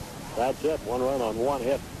 and that's it. 1 run on 1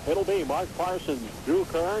 hit. It'll be Mark Parsons, Drew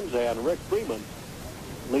Kearns, and Rick Freeman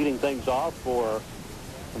leading things off for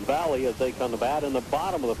Valley as they come to bat in the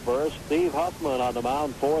bottom of the first. Steve Huffman on the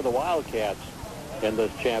mound for the Wildcats in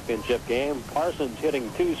this championship game. Parsons hitting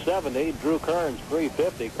 .270, Drew Kearns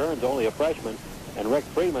 .350. Kearns only a freshman, and Rick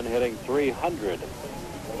Freeman hitting .300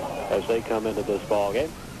 as they come into this ball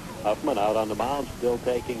game. Huffman out on the mound, still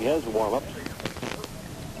taking his warm-ups.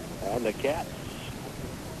 And the Cats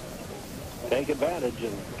take advantage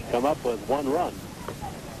and come up with 1 run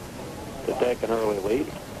to take an early lead.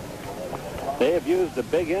 They have used a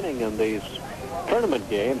big inning in these tournament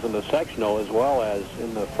games in the sectional as well as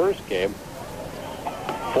in the first game.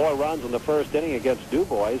 4 runs in the first inning against Du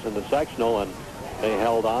Bois in the sectional, and they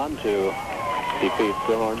held on to defeat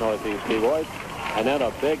Northeast Du Bois. And then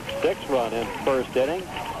a big 6-run in first inning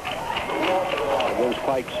against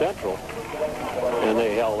Pike Central, and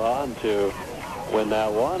they held on to win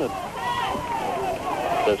that one. And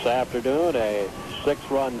this afternoon, a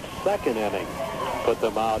 6-run second inning put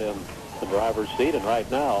them out in the driver's seat, and right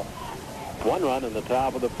now 1 run in the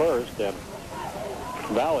top of the first, and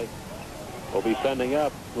Valley will be sending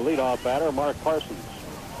up the leadoff batter, Mark Parsons.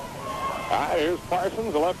 All right, here's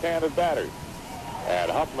Parsons, a left-handed batter.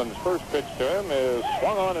 And Huffman's first pitch to him is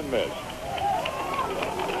swung on and missed.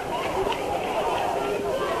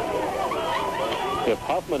 If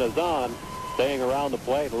Huffman is on, staying around the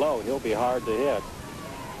plate low, he'll be hard to hit.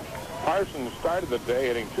 Parsons started the day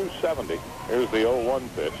hitting .270. Here's the 0-1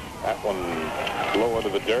 pitch. That one low into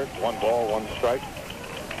the dirt. 1 ball, 1 strike.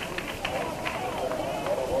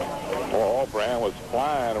 Well, Allbrand was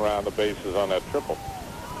flying around the bases on that triple.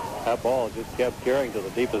 That ball just kept carrying to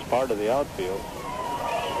the deepest part of the outfield.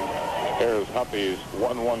 Here's Huffy's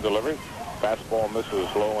 1-1 delivery. Fastball misses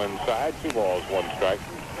low inside. 2 balls, 1 strike.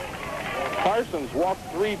 Parsons walked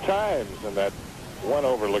 3 times in that one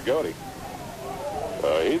over Ligotti.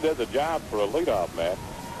 He did the job for a leadoff man.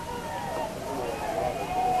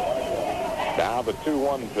 Now the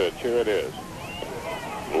 2-1 pitch. Here it is.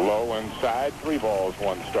 Low inside. 3 balls,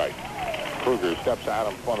 1 strike. Kruger steps out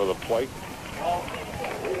in front of the plate.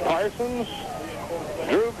 Parsons,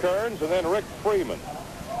 Drew Kearns, and then Rick Freeman.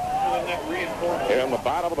 In the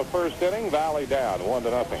bottom of the first inning, Valley down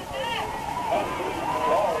 1-0.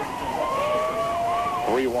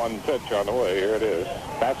 3-1 pitch on the way. Here it is.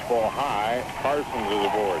 Fastball high. Parsons is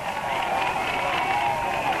aboard.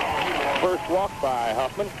 First walk by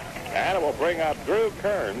Huffman, and it will bring up Drew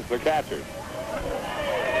Kearns, the catcher.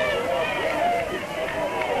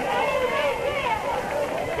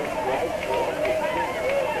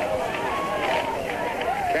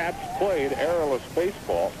 Cats played errorless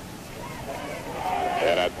baseball,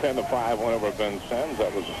 and a 10-5 win over Ben Sims.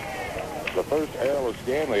 That was the first errorless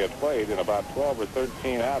game they had played in about 12 or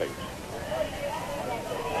 13 outings.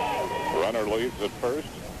 Runner leads at first.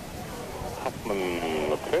 Huffman,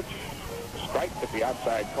 the pitch, strike at the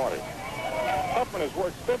outside corner. Huffman has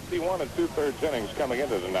worked 51 2/3 innings coming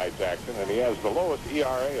into tonight's action, and he has the lowest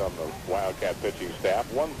ERA on the Wildcat pitching staff,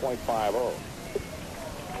 1.50.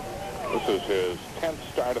 This is his 10th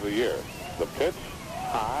start of the year. The pitch,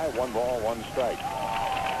 high, 1 ball, 1 strike.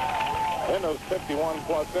 In those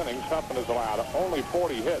 51-plus innings, Huffman has allowed only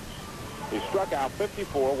 40 hits. He struck out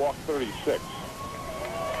 54, walked 36.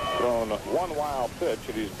 Thrown 1 wild pitch,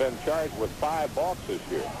 and he's been charged with 5 balks this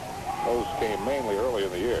year. Those came mainly early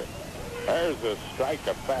in the year. There's a strike,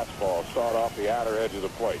 a fastball sawed off the outer edge of the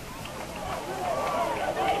plate.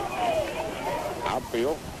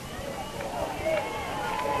 Outfield.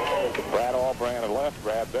 Brad Albrand in left,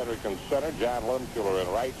 Brad Bedrick in center, John Lundkühler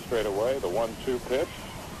in right straight away. The 1-2 pitch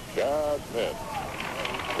just missed.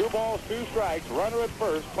 2 balls, 2 strikes. Runner at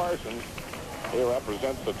first, Parsons. He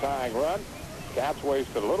represents the tying run. Cats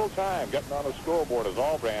wasted a little time getting on the scoreboard as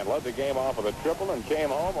Albrand led the game off with a triple and came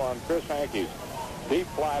home on Chris Hankey's deep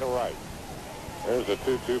fly to right. There's a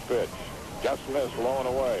 2-2 pitch. Just missed, low and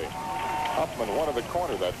away. Huffman wanted the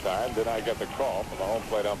corner that time. Did not get the call from the home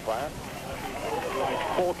plate umpire.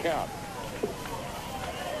 Full count.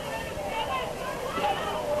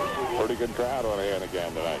 Pretty good crowd on hand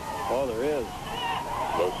again tonight. Oh, there is.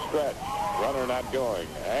 The stretch. Runner not going.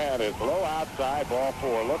 And it's low outside, ball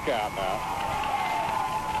 4. Look out now.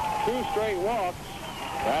 2 straight walks.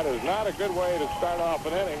 That is not a good way to start off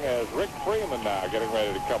an inning as Rick Freeman now getting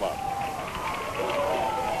ready to come up.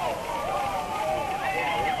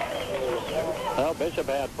 Well, Bishop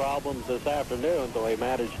had problems this afternoon, so he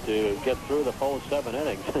managed to get through the full 7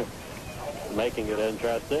 innings, making it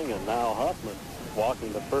interesting. And now Huffman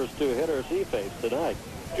walking the first 2 hitters he faced tonight.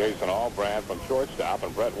 Jason Albrand from shortstop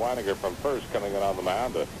and Brett Weininger from first coming in on the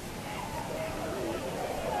mound to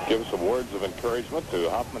give some words of encouragement to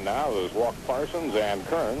Huffman now, who's walked Parsons and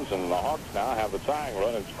Kearns, and the Hawks now have the tying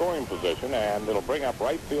run in scoring position, and it'll bring up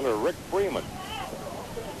right fielder Rick Freeman.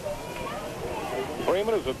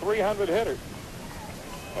 Freeman is a 300 hitter.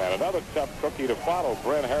 And another tough cookie to follow,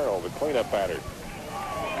 Brent Harrell, the cleanup batter.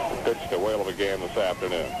 Pitched a whale of a game this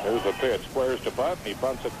afternoon. Here's the pitch, squares to bunt, he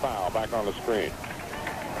bunts it foul, back on the screen.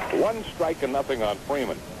 1 strike and nothing on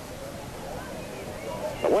Freeman.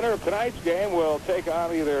 The winner of tonight's game will take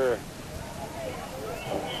on either,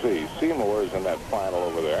 let's see, Seymour is in that final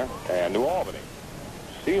over there, and New Albany.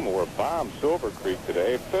 Seymour bombed Silver Creek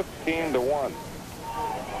today, 15-1.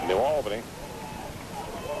 New Albany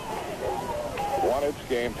won its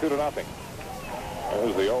game 2-0.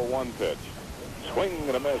 There's the 0-1 pitch. Swing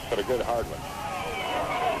and a miss, but a good hard one.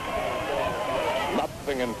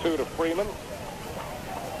 0-2 to Freeman.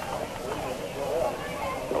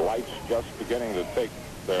 The lights just beginning to take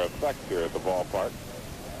their effect here at the ballpark.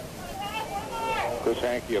 Chris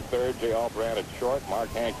Hankey at third, Jay Albrand at short, Mark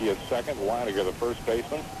Hankey at second, Weininger the first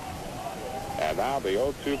baseman. And now the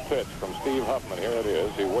 0-2 pitch from Steve Huffman. Here it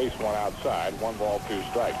is. He wastes one outside. 1 ball, 2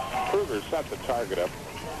 strikes. Kruger set the target up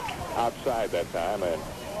outside that time, and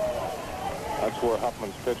that's where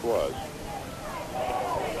Huffman's pitch was.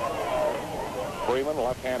 Freeman,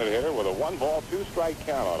 left-handed hitter with a 1 ball, 2 strike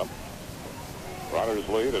count on him. Runners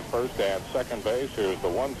lead at first and second base. Here's the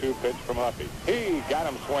 1-2 pitch from Huffy. He got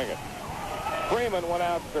him swinging. Freeman went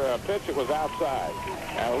out for a pitch. It was outside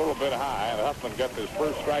and a little bit high, and Huffman got his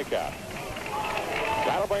first strikeout.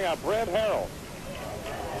 That'll bring up Brent Harrell.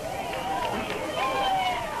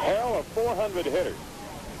 Harrell, a 400 hitter.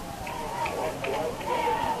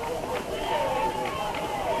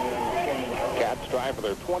 Cats try for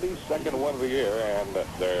their 22nd win of the year and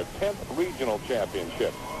their 10th regional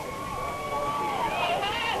championship.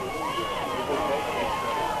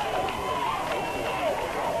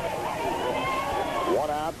 One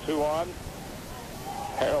out, 2 on.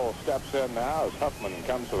 Harrell steps in now as Huffman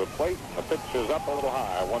comes to the plate. The pitch is up a little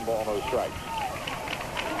high. 1 ball, no strikes.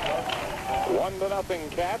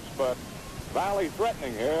 1-0 Cats, but Valley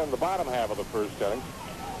threatening here in the bottom half of the first inning.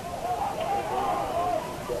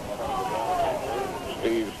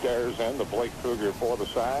 Steve stares in to Blake Kruger for the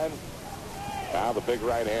side. Now the big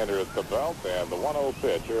right-hander at the belt, and the 1-0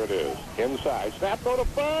 pitch. Here it is. Inside. Snap throw to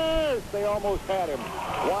first. They almost had him.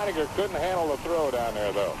 Weininger couldn't handle the throw down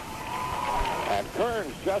there, though. And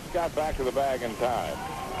Kearns just got back to the bag in time.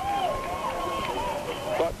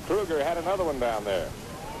 But Kruger had another one down there.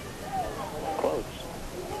 Close.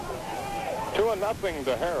 2-0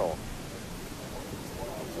 to Harrell.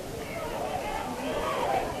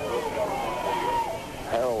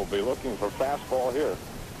 Harrell will be looking for fastball here.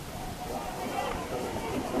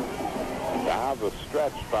 Now the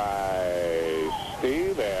stretch by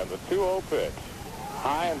Steve and the 2-0 pitch.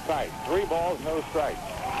 High and tight. 3 balls, no strikes.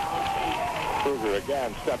 Kruger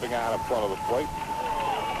again stepping out in front of the plate.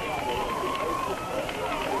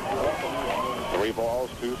 3 balls,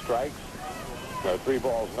 2 strikes. No, 3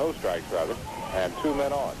 balls, no strikes, rather. And 2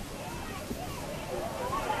 men on.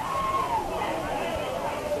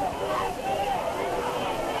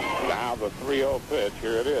 Now the 3-0 pitch.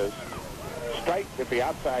 Here it is. Strike at the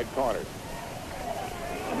outside corner.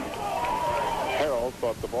 Harold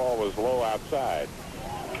thought the ball was low outside.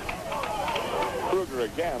 Kruger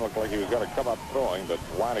again looked like he was going to come up throwing, but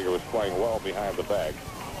Weiniger was playing well behind the bag.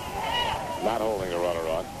 Not holding a runner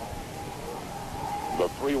on. The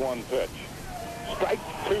 3-1 pitch. Strike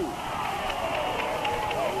 2.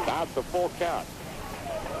 Now it's a full count.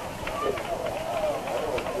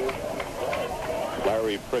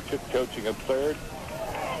 Larry Pritchett coaching at third.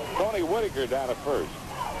 Tony Whitaker down at first.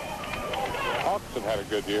 Hawkson had a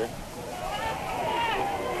good year.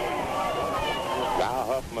 Now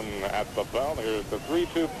Huffman at the belt. Here's the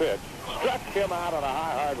 3-2 pitch. Struck him out on a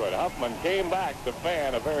high hardwood. Huffman came back to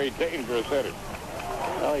fan a very dangerous hitter.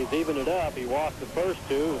 Well, he's evened it up. He walked the first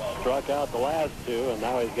 2, struck out the last 2, and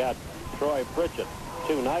now he's got Troy Pritchett,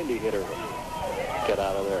 290 hitter, get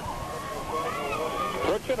out of there.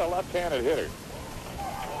 Pritchett, a left-handed hitter.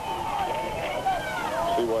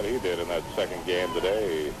 See what he did in that second game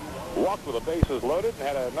today. He walked with the bases loaded and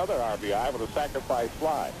had another RBI with a sacrifice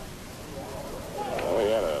fly. Well,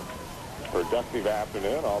 he had a productive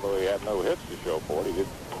afternoon, although he had no hits to show for it. He did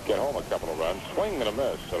get home a couple of runs. Swing and a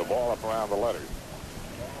miss, and a ball up around the letters.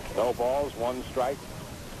 No balls, 1 strike.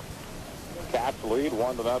 Cats lead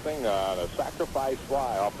 1-0 on a sacrifice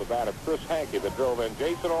fly off the bat of Chris Hankey that drove in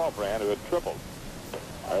Jason Albrand, who had tripled.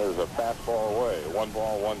 There's a fastball away. 1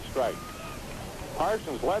 ball, 1 strike.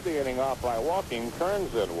 Parsons led the inning off by walking.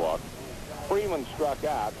 Kearns then walked. Freeman struck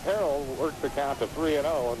out. Harold worked the count to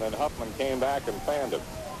 3-0, and then Huffman came back and fanned him.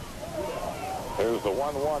 Here's the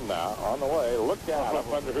 1-1 now on the way. Look out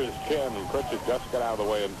up under his chin, and Pritchett just got out of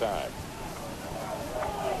the way in time.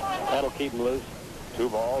 That'll keep him loose. 2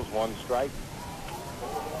 balls, 1 strike.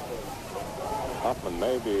 Huffman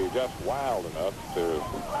may be just wild enough to...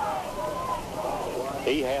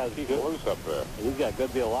 He has keep it loose up there. He's got good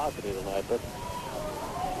velocity tonight, but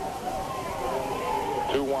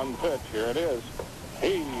 2-1 pitch. Here it is.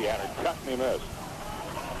 He had a cut and he missed.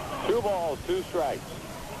 2 balls, 2 strikes.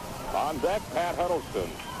 On deck, Pat Huddleston.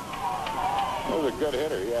 He was a good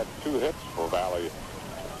hitter. He had 2 hits for Valley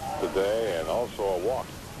today and also a walk.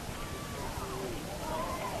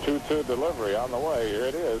 2-2 delivery on the way. Here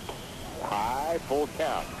it is. High, full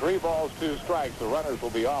count. 3 balls, 2 strikes. The runners will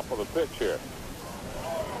be off with a pitch here.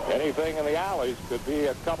 Anything in the alleys could be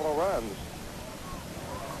a couple of runs.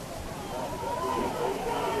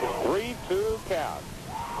 3-2 count.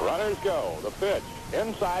 Runners go. The pitch.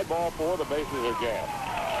 Inside ball 4. The bases are jammed.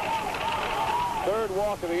 3rd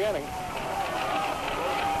walk of the inning.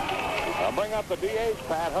 I'll bring up the DH,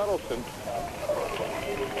 Pat Huddleston.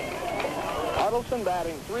 Huddleston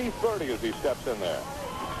batting .330 as he steps in there.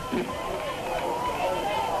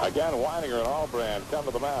 Again, Weiniger and Albrand come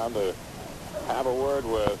to the mound to have a word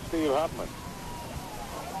with Steve Huffman.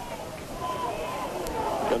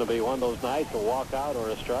 going to be one of those nights, a walkout or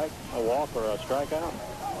a strike, a walk or a strikeout.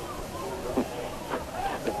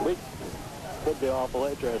 We could be awful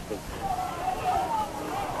interesting.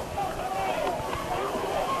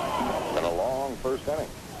 Been a long first inning.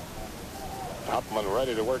 Huffman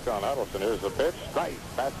ready to work on Huddleston. Here's the pitch. Strike.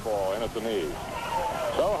 Fastball in at the knees.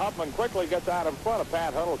 So Huffman quickly gets out in front of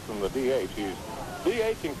Pat Huddleston, the DH. He's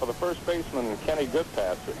DHing for the first baseman, Kenny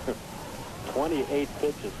Goodpasser. 28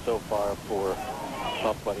 pitches so far for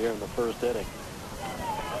Huffman here in the first inning.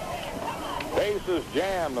 Bases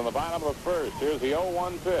jammed in the bottom of the first. Here's the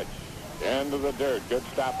 0-1 pitch. Into the dirt. Good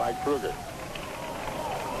stop by Kruger.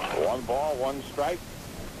 1 ball, 1 strike.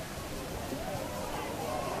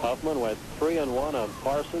 Huffman went 3-1 on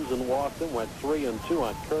Parsons and walked him. Went 3-2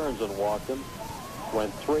 on Kearns and walked him.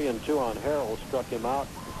 Went 3-2 on Harold, struck him out.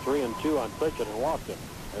 3-2 on Pritchett and walked him.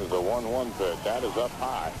 There's the 1-1 pitch. That is up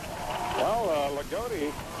high. Well,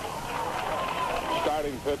 Lagodi,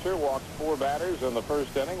 starting pitcher, walked 4 batters in the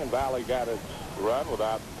first inning, and Valley got its run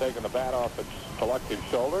without taking the bat off its collective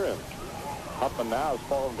shoulder. And Huffman now has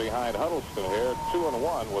fallen behind Huddleston here,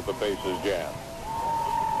 2-1 with the bases jammed.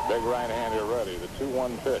 Big right-hander ready. The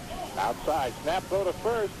 2-1 pitch. Outside. Snap throw to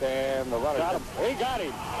first, and the runner got him. He got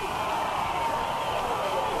him.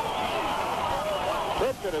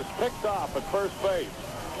 Pritchett is picked off at first base.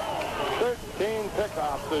 13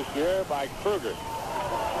 pickoffs this year by Kruger.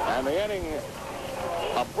 And the inning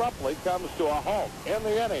abruptly comes to a halt. In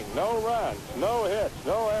the inning, no runs, no hits,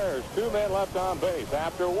 no errors. 2 men left on base.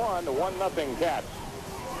 After 1, 1-0 Cats.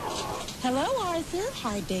 Hello, Arthur.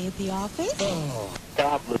 Hard day at the office.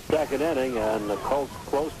 Top of the second inning, and a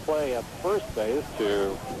close play at first base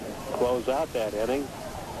to close out that inning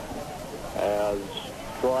as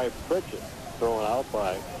Troy Pritchett thrown out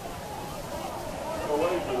by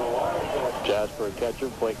Jasper catcher,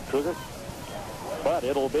 Blake Kruger. But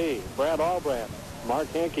it'll be Brad Albrandt, Mark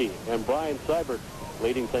Henke, and Brian Seibert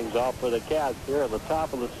leading things off for the Cats here at the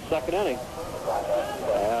top of the second inning.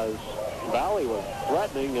 As Valley was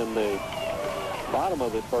threatening in the bottom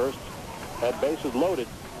of the first, had bases loaded.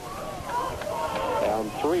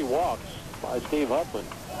 And 3 walks by Steve Huffman.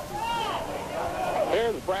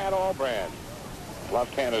 Here's Brad Albrandt,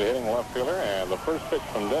 left-handed hitting left fielder, and the first pitch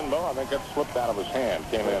from Denbo, I think it slipped out of his hand,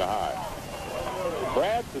 came in high.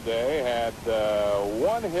 Brad today had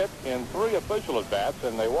 1 hit in 3 official at-bats,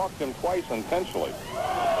 and they walked him twice intentionally.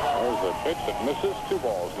 There's a pitch that misses, 2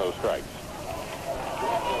 balls, no strikes.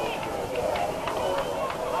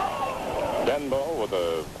 Denbo with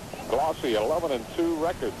a glossy 11-2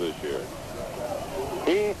 record this year.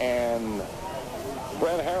 He and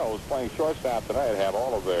Brent Harrell, who's playing shortstop tonight, have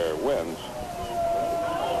all of their wins.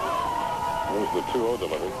 Here's the 2-0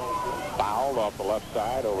 delivery. Fouled off the left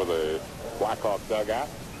side over the Blackhawk dugout.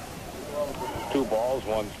 2 balls,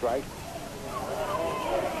 1 strike.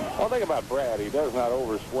 One thing about Brad, he does not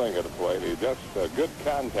overswing at the plate. He's just a good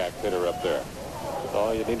contact hitter up there.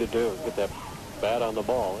 All you need to do is get that bat on the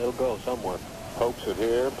ball. It'll go somewhere. Pokes it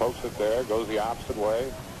here, pokes it there, goes the opposite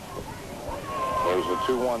way. There's a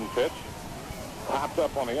 2-1 pitch. Popped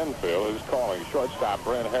up on the infield. Who's calling? Shortstop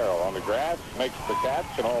Brent Harrell on the grass. Makes the catch,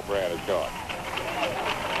 and Albrandt is gone.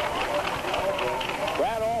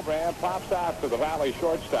 Brad Albrandt pops out to the Valley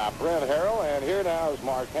shortstop Brent Harrell, and here now is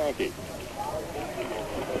Mark Henke.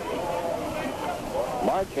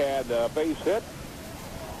 Mark had a base hit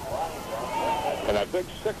and a big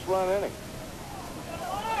 6-run inning.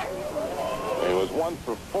 He was 1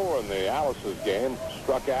 for 4 in the Alice's game.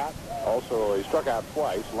 Struck out. Also, he struck out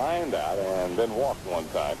twice, lined out, and then walked 1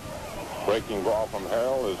 time. Breaking ball from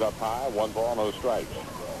Harrell is up high. 1 ball, no strikes.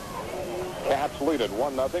 Cats lead at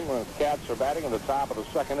 1-0 when the Cats are batting in the top of the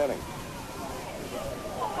second inning.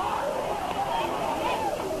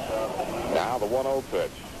 Now the 1-0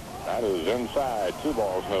 pitch. That is inside. 2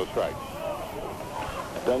 balls, no strikes.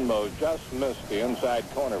 Denbo just missed the inside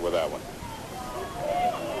corner with that one.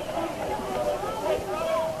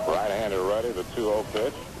 Right-hander ready, the 2-0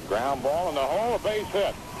 pitch. Ground ball in the hole, a base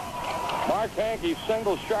hit. Mark Henke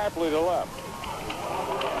singles sharply to left.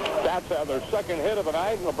 That's their second hit of the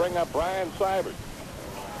night, and will bring up Brian Seibert.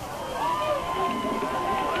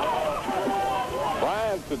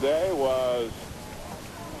 Brian today was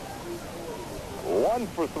 1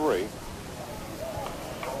 for 3.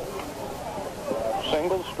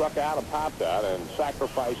 Singled, struck out, and popped out, and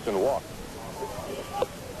sacrificed and walked.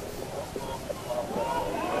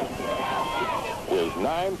 Is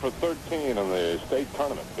 9 for 13 in the state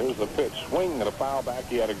tournament. Here's the pitch. Swing and a foul back.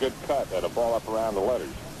 He had a good cut at a ball up around the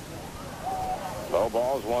letters. No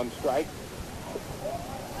balls, 1 strike.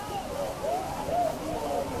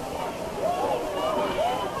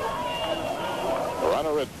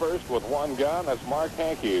 Runner at first with 1 gun. That's Mark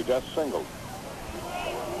Henke, who just singled.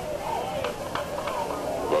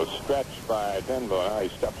 Was stretched by Denbo. Now he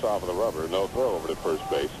steps off of the rubber. No throw over to first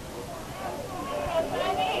base.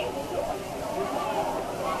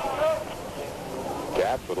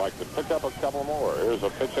 Cats would like to pick up a couple more. Here's a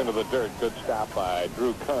pitch into the dirt. Good stop by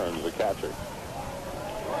Drew Kearns, the catcher.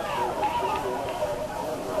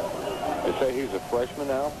 You say he's a freshman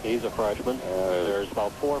now? He's a freshman. There's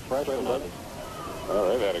about 4 freshmen. Oh,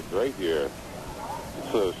 they've had a great year.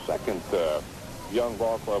 It's the second young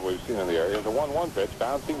ball club we've seen in the area. Here's a 1-1 pitch.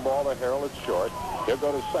 Bouncing ball to Harrell at short. He'll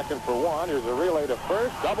go to second for 1. Here's a relay to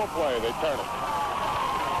first. Double play. They turn it.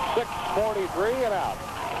 6:43 and out.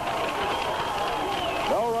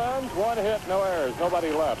 No runs, 1 hit, no errors,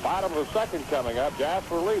 nobody left. Bottom of the second coming up.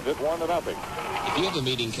 Jasper leads it 1-0. If you have a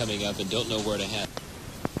meeting coming up and don't know where to head.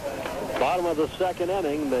 Bottom of the second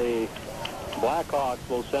inning, the Blackhawks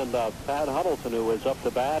will send out Pat Huddleston, who was up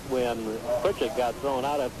to bat when Pritchett got thrown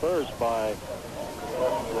out at first by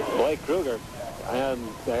Blake Kruger. And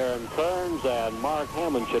Aaron Kearns and Mark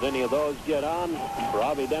Hammond, should any of those get on,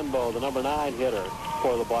 Robbie Denbo, the number 9 hitter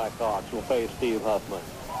for the Blackhawks, will face Steve Huffman.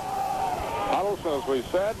 Huddleston, as we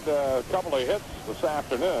said, a couple of hits this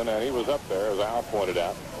afternoon, and he was up there, as Al pointed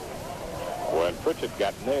out, when Pritchett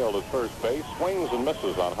got nailed at first base. Swings and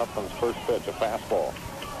misses on Huffman's first pitch, a fastball.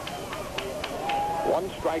 1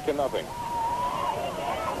 strike and nothing.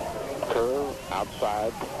 Curve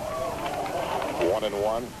outside.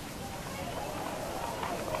 1-1.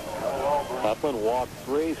 Huffman walked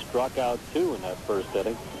 3, struck out 2 in that first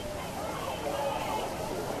inning.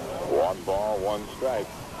 1 ball, 1 strike.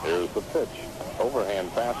 Here's the pitch. Overhand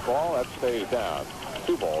fastball. That stays down.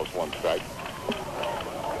 2 balls, 1 strike.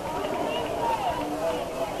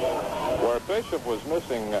 Where Bishop was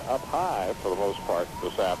missing up high for the most part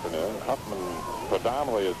this afternoon. Huffman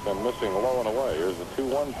predominantly has been missing low and away. Here's a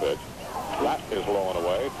 2-1 pitch. That is low and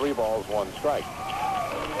away. 3 balls, 1 strike.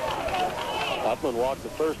 Huffman walked the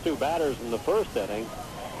first 2 batters in the first inning.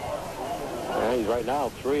 And he's right now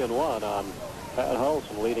 3-1 on Pat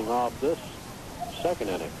Hulson leading off this second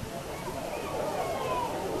inning.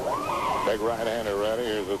 Big right-hander ready.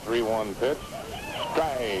 Here's a 3-1 pitch.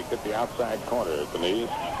 Strike at the outside corner at the knees.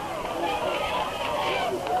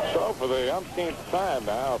 So for the umpteenth time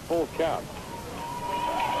now, a full count.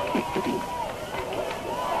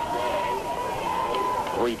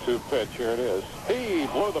 Three-two pitch. Here it is. He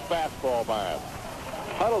blew the fastball by him.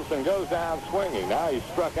 Huddleston goes down swinging. Now he's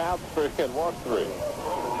struck out 3 and walked 3.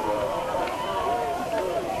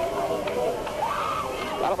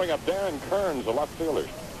 That'll bring up Darren Kearns, the left fielder.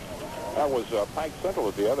 That was Pike Central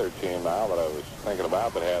with the other team now that I was thinking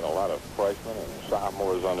about that had a lot of freshmen and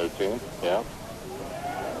sophomores on their team. Yeah.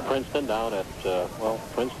 Princeton down at,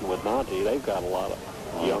 Princeton with Monty, they've got a lot of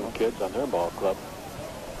young kids on their ball club.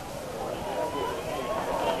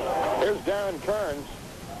 Here's Darren Kearns,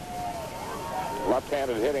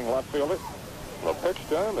 left-handed hitting left fielder. The pitch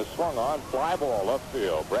to him is swung on, fly ball left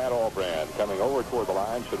field. Brad Albrand coming over toward the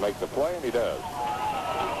line, should make the play, and he does.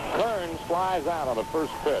 Kearns flies out on the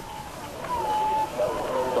first pitch.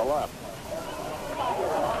 To left.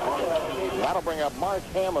 That'll bring up Mark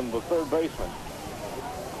Hammond, the third baseman.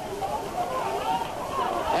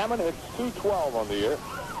 Hammond hits .212 on the year.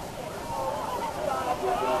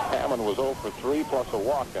 Hammond was 0 for 3 plus a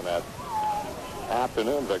walk in that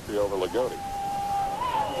afternoon victory over Lagodi.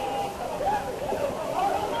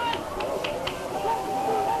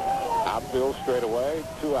 Outfield straight away,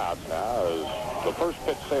 2 outs now as the first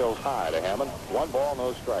pitch sails high to Hammond. 1 ball,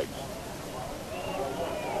 no strikes.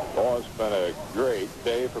 Oh, it's been a great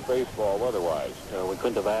day for baseball weather-wise. We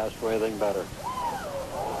couldn't have asked for anything better.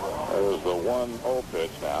 There's the 1-0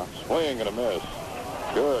 pitch now. Swing and a miss.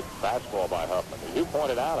 Good fastball by Huffman. As you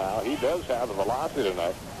pointed out, Al, he does have the velocity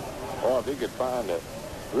tonight. Oh, if he could find it,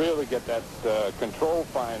 really get that control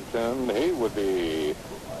fine-tuned, he would be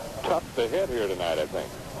tough to hit here tonight, I think.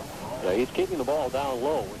 Yeah, he's keeping the ball down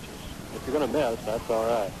low, which is, if you're going to miss, that's all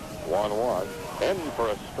right. 1-1. In for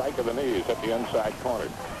a strike of the knees at the inside corner.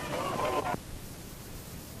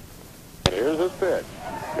 Here's his pitch.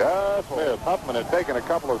 Just missed. Huffman had taken a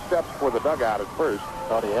couple of steps for the dugout at first.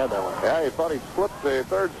 Thought he had that one. Yeah, he thought he'd slipped the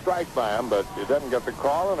third strike by him, but he doesn't get the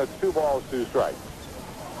call, and it's 2 balls, 2 strikes.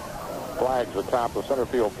 Flags atop the center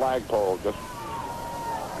field flagpole, just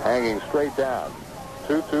hanging straight down.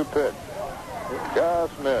 2-2 pitch.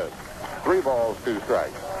 Just missed. 3 balls, 2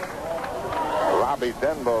 strikes. Robbie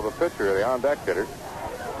Denbo, the pitcher, the on-deck hitter.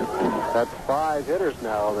 That's 5 hitters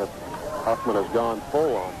now that Huffman has gone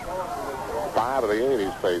full on. 5 of the 8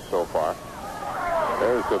 he's faced so far.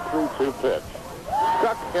 There's the 3-2 pitch.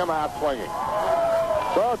 Struck him out swinging.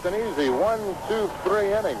 So it's an easy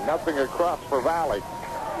 1-2-3 inning. Nothing across for Valley.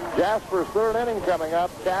 Jasper's third inning coming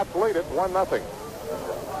up. Cats lead it 1-0.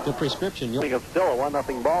 The prescription. I think it's still a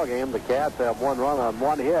 1-0 ball game. The Cats have 1 run on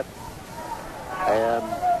 1 hit. And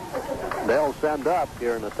they'll send up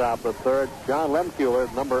here in the top of the third. John Lemkuehler,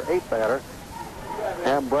 number 8 batter.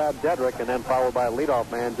 And Brad Dedrick, and then followed by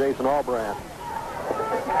leadoff man Jason Albrand.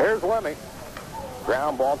 Here's Lemmy.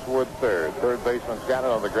 Ground ball toward third. Third baseman's got it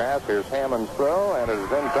on the grass. Here's Hammond's throw, and it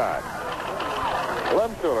is in time.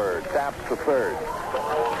 Lemkuehler taps the third.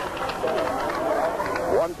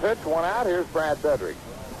 1 pitch, 1 out. Here's Brad Dedrick.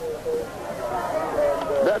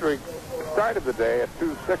 Dedrick started the day at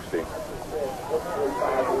 260.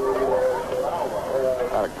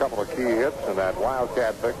 Had a couple of key hits in that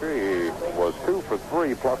Wildcat victory. He was 2 for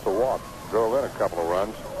 3 plus a walk. Drove in a couple of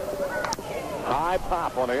runs. High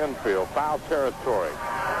pop on the infield. Foul territory.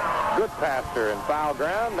 Good pass there in foul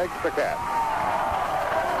ground. Makes the catch.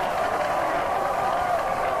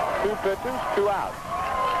 2 pitches, 2 outs.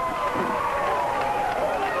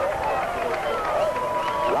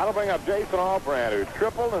 That'll bring up Jason Albrand, who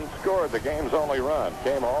tripled and scored the game's only run.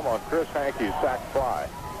 Came home on Chris Hankey's sac fly.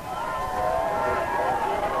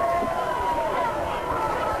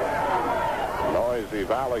 Noisy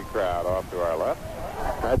Valley crowd off to our left.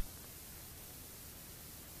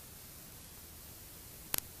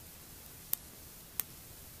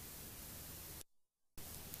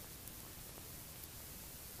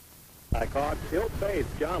 I caught tilt base,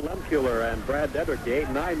 John Lemkuehler and Brad Dedrick, the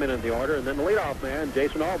 8-9 men in the order, and then the leadoff man,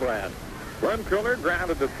 Jason Albrand. Lemkuehler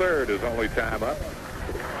grounded to third his only time up.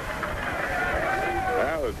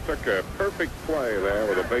 Well, it took a perfect play there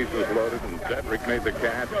with the bases loaded, and Dedrick made the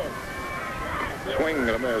catch. Swing and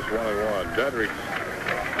a miss, 1-1.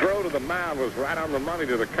 Dedrick's throw to the mound was right on the money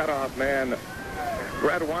to the cutoff man,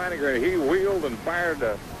 Brett Weininger. He wheeled and fired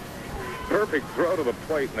a perfect throw to the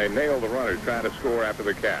plate, and they nailed the runner trying to score after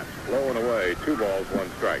the catch. Low and away, 2 balls, 1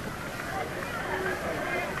 strike.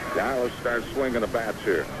 Now let's start swinging the bats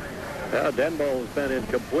here. Well, Denbo's been in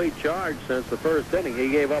complete charge since the first inning. He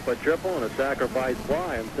gave up a triple and a sacrifice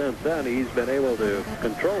fly, and since then he's been able to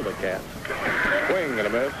control the Cats. Swing and a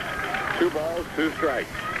miss. 2 balls, 2 strikes.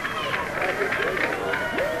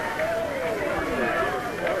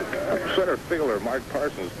 Center fielder Mark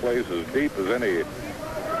Parsons plays as deep as any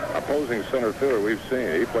opposing center fielder we've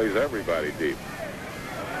seen. He plays everybody deep.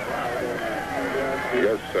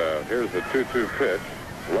 Yes, here's the 2-2 pitch.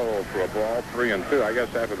 Low for a ball, 3-2. I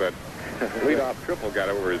guess after that leadoff triple got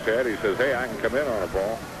over his head, he says, hey, I can come in on a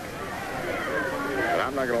ball, and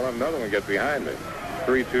I'm not going to let another one get behind me.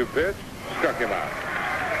 3-2 pitch, struck him out.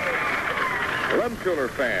 Love Cooler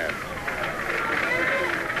fans.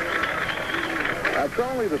 That's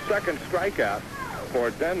only the second strikeout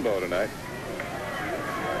for Denbo tonight.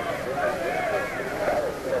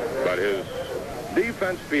 But his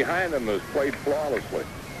defense behind him has played flawlessly.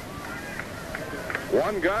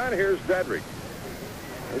 1 gone, here's Dedrick.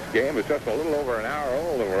 This game is just a little over an hour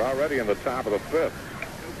old, and we're already in the top of the 5th.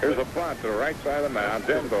 Here's a bunt to the right side of the mound.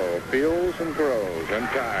 Denbo fields and throws, and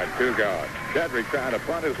tied, 2 gone. Dedrick trying to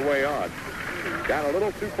bunt his way on. Got a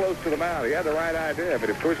little too close to the mound. He had the right idea. If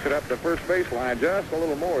he pushed it up the first baseline just a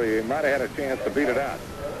little more, he might have had a chance to beat it out.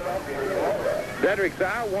 Dedrick's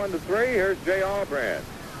out, 1-3. Here's Jay Albrand.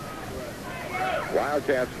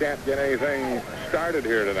 Wildcats can't get anything started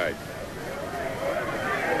here tonight.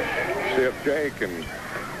 See if Jay can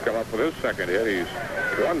come up with his second hit. He's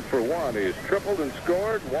 1 for 1. He's tripled and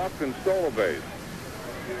scored, walked and stole a base.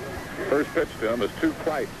 First pitch to him is too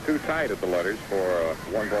tight at the letters for a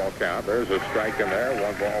 1-ball count. There's a strike in there.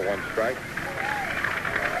 1 ball, 1 strike.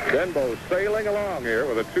 Denbo sailing along here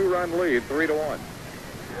with a 2-run lead, 3-1.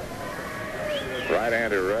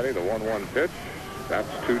 Right-hander ready. The 1-1 pitch. That's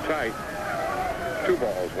too tight. 2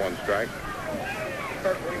 balls, 1 strike.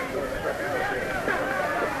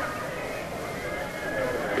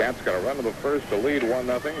 Cats got a run to the first to lead 1-0,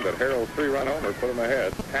 but Harrell's 3-run homer put him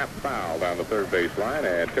ahead. Tap foul down the third base line,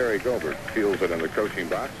 and Terry Gilbert fields it in the coaching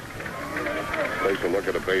box. Takes a look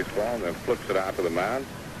at a baseball and then flips it out to the mound.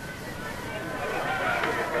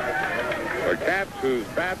 The Cats, whose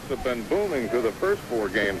bats have been booming through the first 4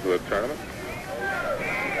 games of the tournament,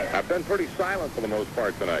 have been pretty silent for the most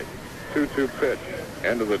part tonight. 2-2 pitch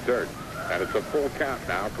into the dirt, and it's a full count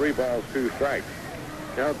now. 3 balls, 2 strikes.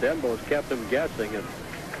 Now Denbo's kept him guessing, and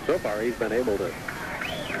so far he's been able to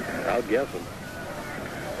outguess him.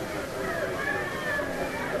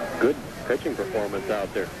 Good pitching performance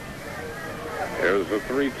out there. Here's the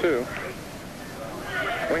 3-2.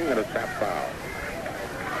 Swing and a tap foul.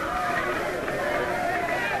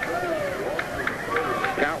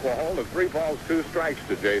 Count will hold at 3 balls, 2 strikes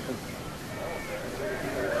to Jason.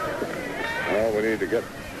 Well, we need to get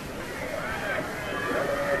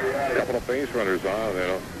a couple of base runners on.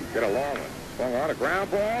 They'll get a long one. Swung on a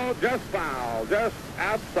ground ball, just foul, just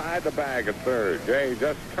outside the bag at third. Jay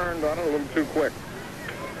just turned on it a little too quick.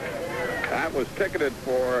 That was ticketed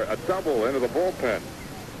for a double into the bullpen.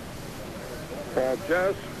 Ball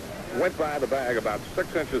just went by the bag about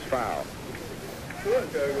 6 inches foul.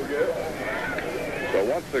 So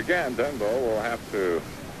once again, Denbo will have to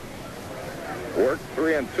work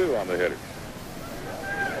 3-2 on the hitter.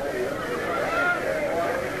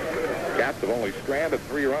 Cats have only stranded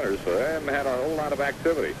 3 runners, so they haven't had a whole lot of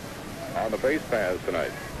activity on the base paths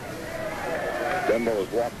tonight. Denbo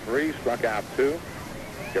has walked 3, struck out 2,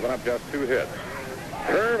 given up just 2 hits.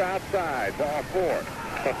 Curve outside, ball 4.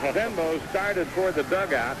 Denbo started toward the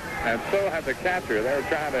dugout, and so had the catcher. They were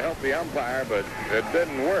trying to help the umpire, but it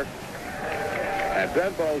didn't work. And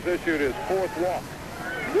Denbo's issued his 4th walk.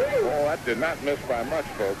 Oh, that did not miss by much,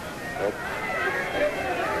 folks.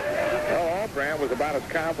 Well, Albrand was about as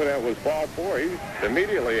confident with ball 4. He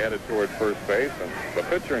immediately headed toward first base, and the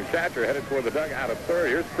pitcher and catcher headed toward the dugout at third.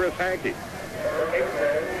 Here's Chris Hankey.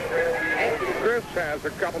 Chris has a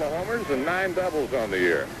couple of homers and 9 doubles on the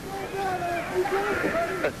year.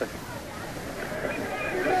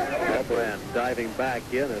 Albrand diving back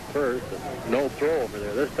in at first, and no throw over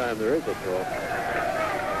there. This time there is a throw.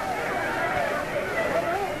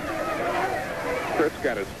 Chris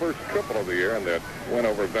got his first triple of the year in that win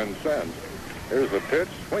over Vincennes. Here's the pitch,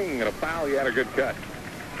 swing and a foul. He had a good cut.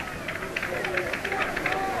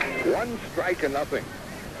 1 strike and nothing.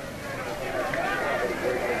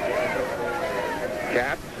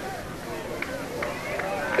 Cats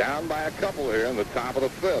down by a couple here in the top of the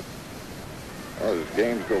 5th. Well, these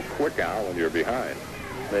games go quick, Al, when you're behind.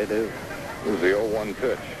 They do. This is the 0-1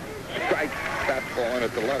 pitch. Strike. Fastball in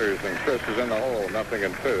at the letters, and Chris is in the hole.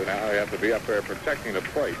 0-2. Now they have to be up there protecting the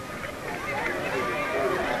plate.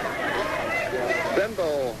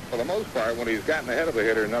 Denbo, for the most part, when he's gotten ahead of the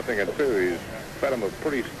hitter, 0-2, he's fed him a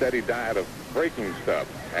pretty steady diet of breaking stuff,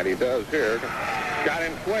 and he does here. Got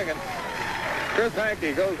him swinging. Chris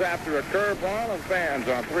Hankey goes after a curveball and fans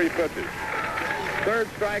on 3 pitches. Third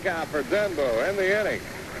strikeout for Denbo in the inning.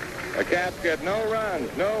 The Cats get no runs,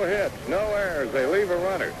 no hits, no errors. They leave a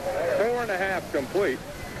runner. 4.5 complete.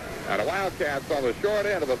 And the Wildcats on the short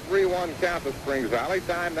end of a 3-1 count to Springs Valley.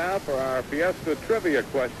 Time now for our Fiesta trivia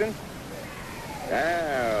question.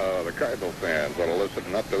 Now, the Cardinal fans want to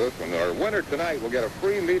listen up to this one. Our winner tonight will get a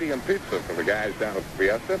free medium pizza from the guys down at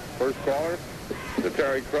Fiesta. First caller to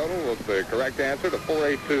Terry Crodel with the correct answer to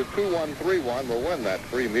 482-2131 will win that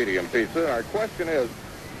free medium pizza. Our question is,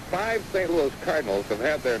 5 St. Louis Cardinals have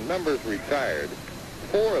had their numbers retired.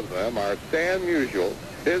 4 of them are Stan Musial,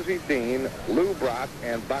 Dizzy Dean, Lou Brock,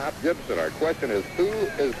 and Bob Gibson. Our question is, who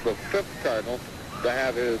is the 5th Cardinal to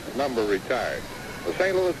have his number retired? The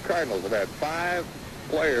St. Louis Cardinals have had 5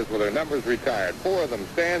 players with their numbers retired. 4 of them,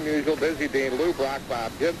 Stan Musial, Dizzy Dean, Lou Brock,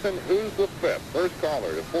 Bob Gibson. Who's the 5th? First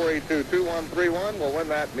caller to 482-2131 will win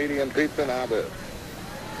that medium pizza. Now this.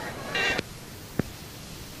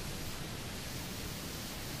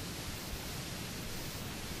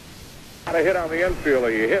 Got a hit on the infield.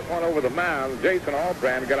 He hit one over the mound. Jason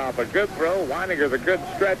Albrand got off a good throw. Weininger's a good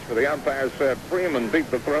stretch, but the umpire said Freeman beat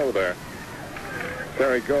the throw there.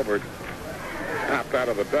 Terry Gilbert hopped out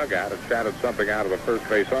of the dugout and shouted something out of the first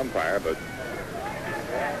base umpire, but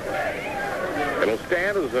it'll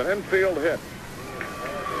stand as an infield hit.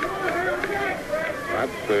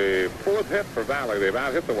 That's the 4th hit for Valley. They've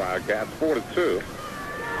out-hit the Wildcats 4-2.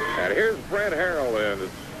 And here's Brent Harrell in.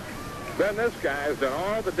 Then this guy's done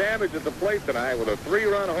all the damage at the plate tonight with a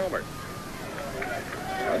 3-run homer.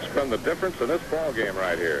 That's been the difference in this ball game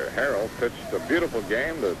right here. Harrell pitched a beautiful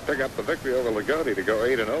game to pick up the victory over Lagodi to go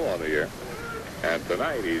 8-0 on the year. And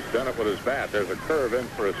tonight he's done it with his bat. There's a curve in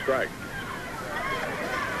for a strike.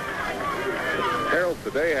 Harrell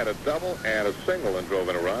today had a double and a single and drove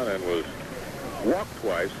in a run and was walked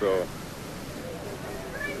twice, so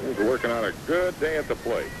he's working on a good day at the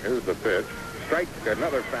plate. Here's the pitch. Strike,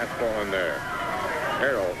 another fastball in there.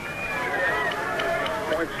 Harrell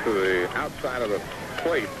points to the outside of the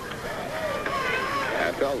plate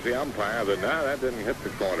and tells the umpire that, no, that didn't hit the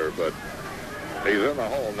corner, but he's in the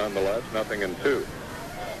hole nonetheless, 0-2.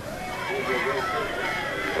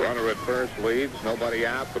 Runner at first leads, nobody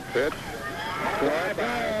out, the pitch. Fly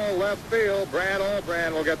ball, left field. Brad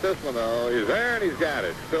Albrand will get this one, though. He's there, and he's got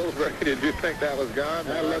it. Pillsbury, did you think that was gone?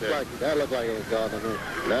 That looked like it was gone to me.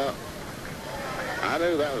 No. I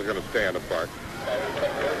knew that was going to stay in the park.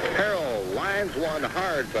 Harrell lines one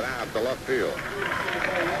hard, but out to left field.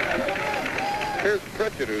 Here's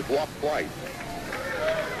Pritchett, who's walked twice.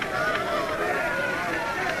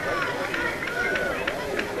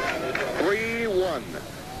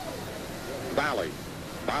 Valley,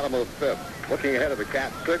 bottom of 5th. Looking ahead of the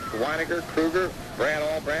Cat 6th, Weininger, Kruger, Brad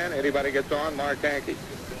Albrand. Anybody gets on, Mark Hankey.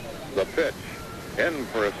 The pitch, in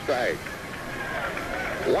for a strike.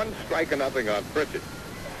 1 strike and nothing on Pritchett.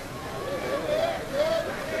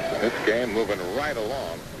 This game moving right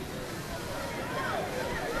along.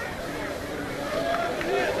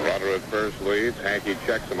 Runner at first leads. Hankey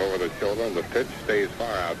checks him over the shoulder, and the pitch stays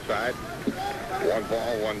far outside. 1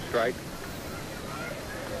 ball, 1 strike.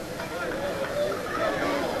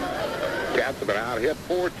 Cats have been out hit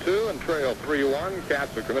 4-2 and trail 3-1.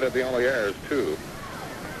 Cats have committed the only errors 2.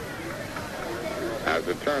 As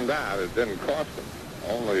it turned out, it didn't cost them.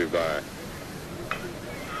 Only by...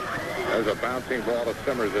 There's a bouncing ball to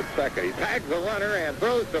Simmers at second. He tags the runner and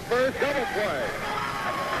throws to first. Double play.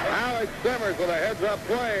 Alex Simmers with a heads-up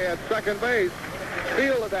play at second base.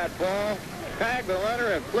 Fielded that ball, tagged the runner,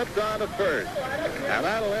 and flipped on to first. And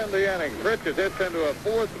that'll end the inning. Pritchett hits into a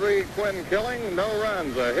 4-3 Quinn killing. No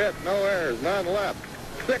runs, a hit, no errors, none left.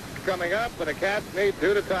 6th coming up, and the Cats need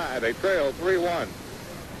 2 to tie. They trail 3-1.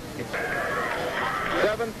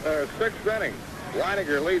 6th inning.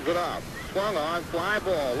 Weininger leads it off. Swung on, fly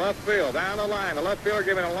ball, left field, down the line. The left fielder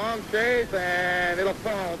giving a long chase, and it'll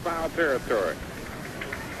fall in foul territory.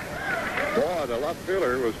 Boy, the left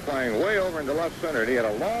fielder was playing way over into left center, and he had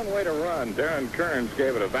a long way to run. Darren Kearns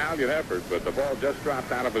gave it a valiant effort, but the ball just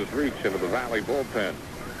dropped out of his reach into the Valley bullpen.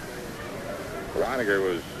 Weininger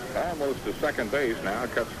was almost to second base now,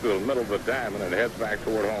 cuts to the middle of the diamond and heads back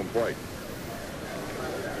toward home plate.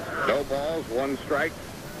 No balls, 1 strike.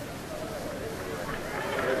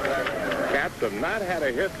 Cats have not had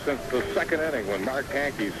a hit since the second inning when Mark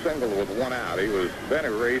Hankey singled with one out. He was then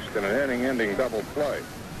erased in an inning-ending double play.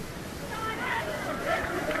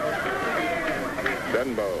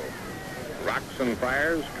 Denbo rocks and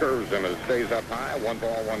fires, curves him and stays up high. 1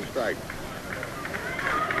 ball, 1 strike.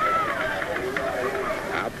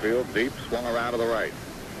 Outfield deep, swung around to the right.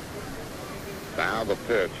 Now the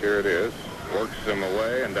pitch, here it is. Works him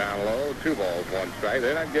away and down low. 2 balls, 1 strike.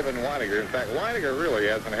 They're not giving Weiniger. In fact, Weiniger really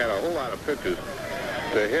hasn't had a whole lot of pitches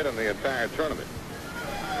to hit in the entire tournament.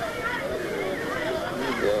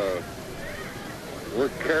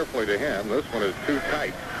 Work carefully to him. This one is too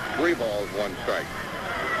tight. 3 balls, 1 strike.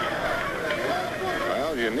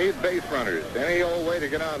 Well, you need base runners. Any old way to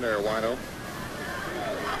get on there, Wino.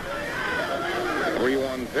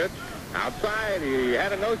 3-1 pitch. Outside, he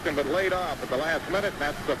had a notion but laid off at the last minute.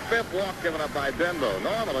 That's the 5th walk given up by Denbo.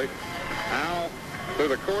 Normally, Al, through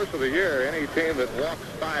the course of the year, any team that walks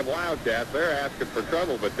 5 Wildcats, they're asking for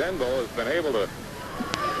trouble. But Denbo has been able to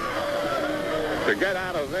get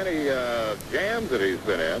out of any jams that he's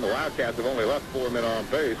been in. The Wildcats have only left 4 men on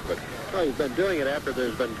base, but Well, he's been doing it after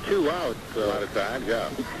there's been 2 outs. a lot of times, yeah.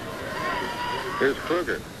 Here's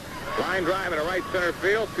Kruger. Line drive into right center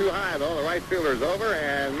field. Too high, though. The right fielder's over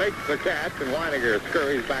and makes the catch, and Weiniger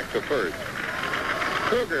scurries back to first.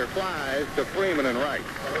 Kruger flies to Freeman and right.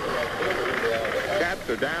 Cats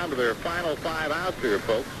are down to their final 5 outs here,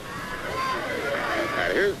 folks.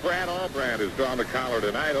 And here's Brad Albrand, who's drawn the collar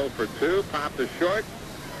tonight. 0 for 2. Popped to short.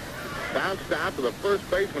 Bounced out to the first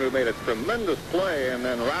baseman, who made a tremendous play, and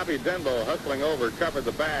then Robbie Denbo, hustling over, covered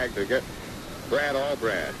the bag to get Brad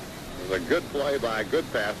Albrand. It was a good play by a good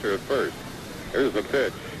passer at first. Here's the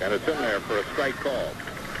pitch, and it's in there for a strike call.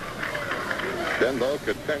 Denbo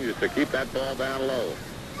continues to keep that ball down low.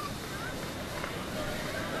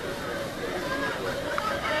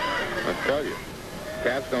 I tell you,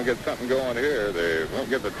 Cats don't get something going here, they won't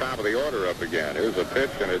get the top of the order up again. Here's a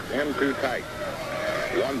pitch, and it's in too tight.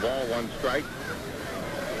 1 ball, 1 strike.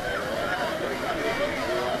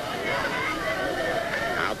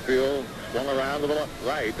 Outfield swung around to the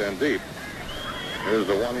right and deep. Here's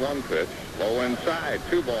the 1-1 pitch. Low inside.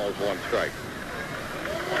 2 balls, 1 strike.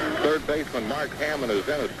 Third baseman Mark Hammond is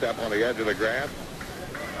in a step on the edge of the grass.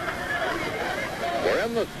 We're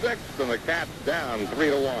in the 6th, and the Cats down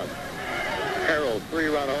 3-1. Carroll,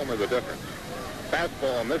 3-run homer, the difference.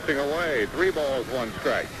 Fastball missing away. 3 balls, 1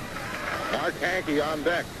 strike. Mark Hankey on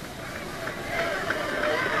deck.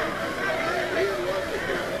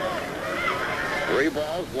 Three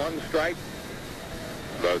balls, 1 strike.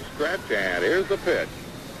 The stretch, and here's the pitch.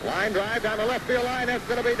 Line drive down the left field line. That's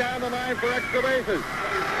going to be down the line for extra bases.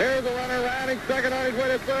 Here's the runner rounding second on his way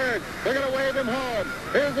to third. They're going to wave him home.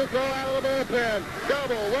 Here's the throw out of the bullpen.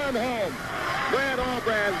 Double, run home. Brad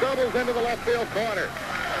Albrand doubles into the left field corner.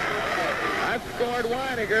 That scored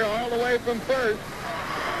Weiniger all the way from first.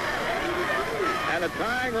 And a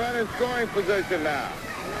tying run in scoring position now.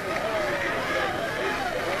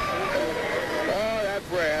 Oh, that's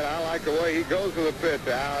Brad. I like the way he goes to the pitch,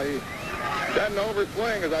 Al. He doesn't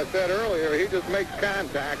overswing, as I said earlier. He just makes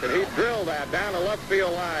contact, and he drilled that down the left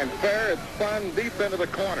field line. Fair, it spun deep into the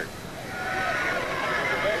corner.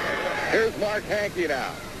 Here's Mark Hankey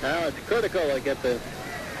now. Now it's critical to get the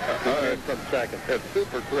from second. It's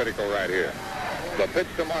super critical right here. The pitch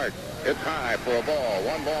to Mark. It's high for a ball.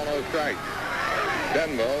 1 ball, no strike.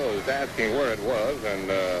 Denbo was asking where it was, and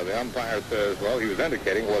the umpire says, well, he was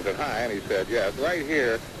indicating, was it high? And he said, yes, right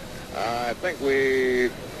here. I think we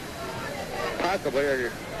possibly are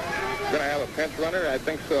going to have a pinch runner. I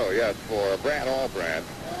think so, yes, for Brad Albrand.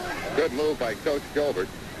 Good move by Coach Gilbert.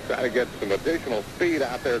 Try to get some additional speed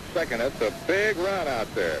out there at second. That's a big run out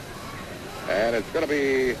there. And it's going to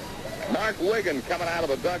be Mark Wiggin coming out of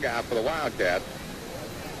the dugout for the Wildcats.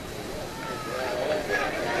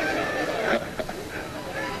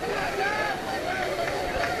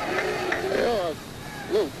 You know,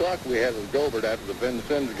 a little talk we had with Gilbert after the Ben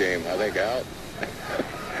Sims game, I think, out.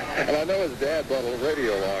 And I know his dad brought a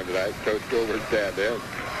radio along tonight, Coach Gilbert's dad did.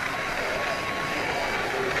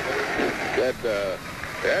 That,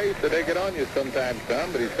 yeah, he said they get on you sometimes,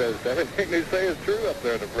 son, but he says everything they say is true up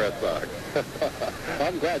there in the press box.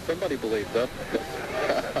 I'm glad somebody believes that.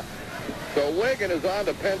 So Wiggin is on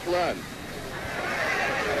to pinch run.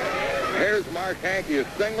 Here's Mark Hankey, who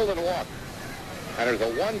singled and walked. And there's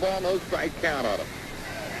a 1 ball, no strike count on him.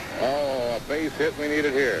 Oh, a base hit we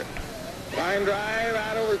needed here. Line drive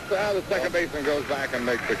out over south. The second baseman goes back and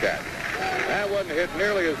makes the catch. That wasn't hit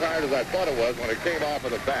nearly as hard as I thought it was when it came off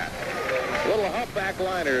of the bat. Little humpback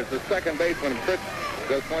liner as the second baseman, Fritz,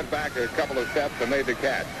 just went back a couple of steps and made the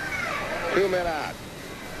catch. 2 men out.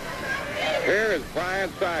 Here is Brian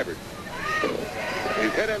Seibert.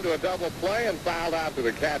 He's hit into a double play and fouled out to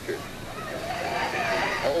the catcher.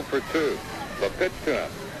 0 for 2. The pitch to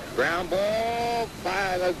him. Ground ball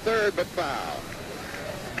by the third, but foul.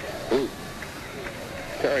 Ooh.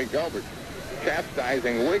 Terry Gilbert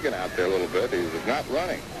chastising Wigan out there a little bit. He's not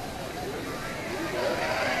running.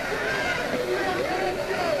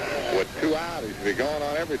 With 2 out, he should be going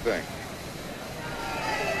on everything.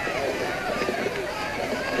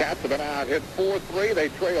 Cats have been out, hit 4-3. They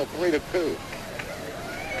trail 3-2.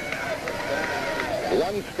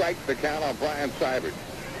 1 strike to count on Brian Seibert.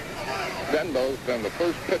 Denbo's been the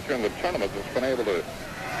first pitcher in the tournament that's been able to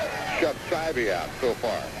shut Sybert out so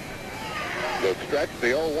far. The stretch,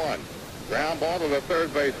 the 0-1. Ground ball to the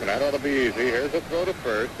third baseman. That ought to be easy. Here's a throw to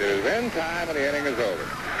first. It is in time, and the inning is over.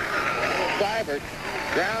 Seibert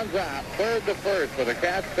grounds out, third to first, but the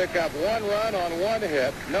Cats pick up 1 run on 1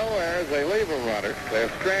 hit. No errors. They leave a runner. They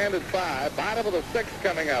have stranded 5. Bottom of the 6th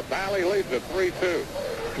coming up. Valley leads at 3-2.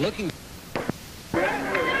 Looking.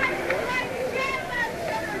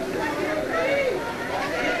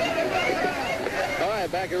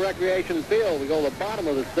 Back at Recreation Field, we go to the bottom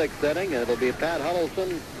of the 6th inning, and it'll be Pat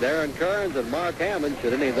Huddleston, Darren Kearns, and Mark Hammond.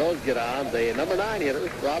 Should any of those get on, the number 9 hitter,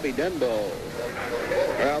 Robbie Denbo.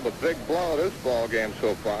 Well, the big blow of this ball game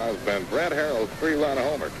so far has been Brett Harrell's 3-run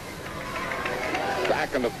homer.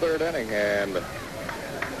 Back in the 3rd inning, and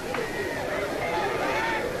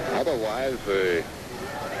otherwise the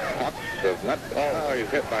Hawks have not. Oh, he's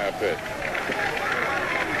hit by a pitch.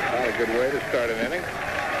 Not a good way to start an inning.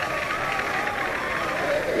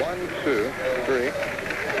 1, 2, 3,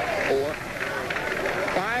 4,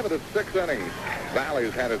 5 of the 6 innings.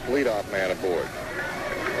 Valley's had its leadoff man aboard.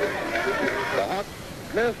 The Hawks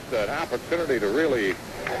missed an opportunity to really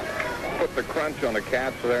put the crunch on the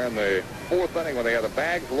Cats there in the 4th inning when they had the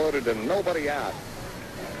bags loaded and nobody out.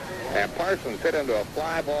 And Parsons hit into a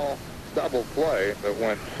fly ball double play that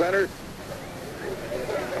went center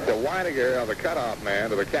to Weiniger, the cutoff man,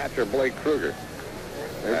 to the catcher Blake Kruger.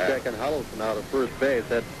 They're checking Huddleston out at first base.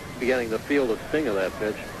 That's beginning to feel the sting of that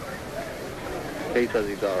pitch. He says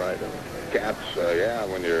he's all right, though. Cats, yeah,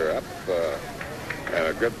 when you're up in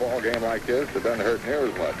a good ball game like this, it doesn't hurt near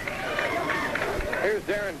as much. Here's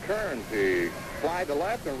Darren Kearns. He flied to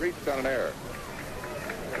left and reached on an error.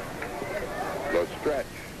 The stretch.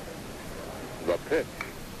 The pitch.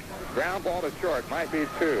 Ground ball to short. Might be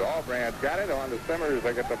 2. Albrand's got it on the Simmers.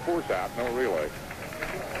 They get the force out. No relay.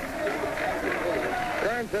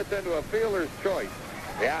 Kearns hits into a fielder's choice.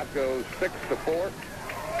 The out goes 6-4.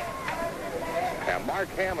 And Mark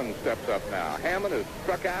Hammond steps up now. Hammond is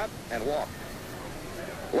struck out and walked.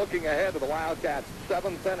 Looking ahead to the Wildcats'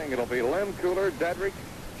 7th inning, it'll be Lynn Cooler, Dedrick,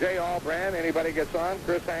 Jay Albrand. Anybody gets on,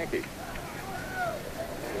 Chris Hankey.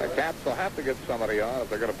 The Cats will have to get somebody on if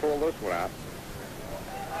they're going to pull this one out.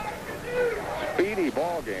 Speedy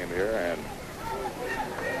ball game here, and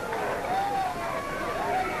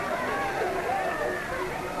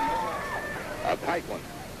a tight one.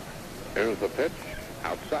 Here's the pitch.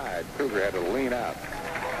 Outside. Kruger had to lean out.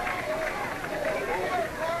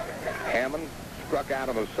 Hammond struck out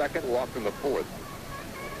in the 2nd, walked in the 4th.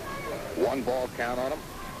 1 ball count on him.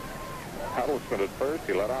 Huddleston at first.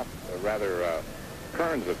 He let off,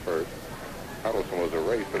 Kearns at first. Huddleston was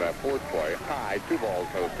erased for that 4th play. High, 2 balls,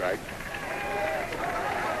 no strikes.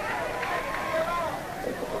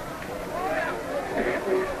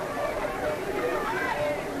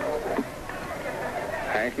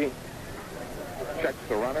 Hankey checks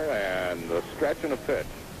the runner, and the stretch and a pitch.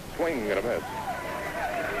 Swing and a miss.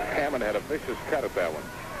 Hammond had a vicious cut at that one.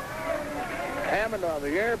 Hammond on the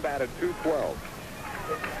air batted .212.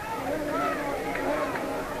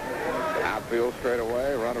 Outfield straight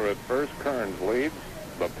away. Runner at first. Kearns leads.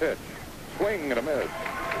 The pitch. Swing and a miss.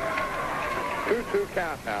 2-2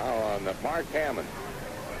 count now on Mark Hammond.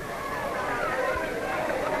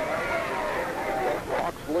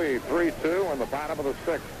 Hawks lead 3-2 in the bottom of the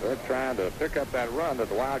 6th. They're trying to pick up that run that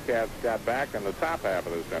the Wildcats got back in the top half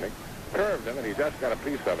of this inning. Curved him, and he just got a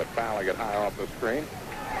piece of it, fouling it high off the screen.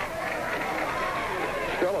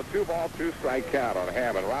 Still a 2-ball, 2-strike count on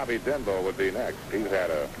Hammond. Robbie Denbo would be next. He's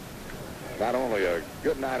had not only a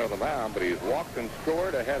good night on the mound, but he's walked and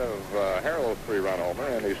scored ahead of Harrell's 3-run homer,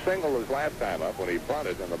 and he singled his last time up when he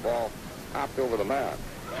bunted and the ball hopped over the mound.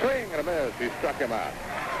 Swing and a miss. He struck him out.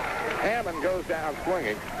 Hammond goes down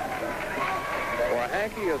swinging for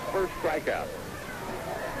Hankey, his first strikeout.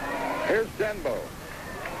 Here's Denbo.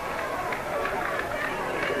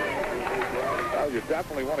 Well, you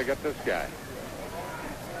definitely want to get this guy.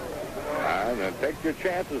 And then take your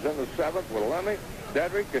chances in the 7th with Lemmy,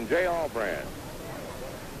 Dedrick, and Jay Albrand.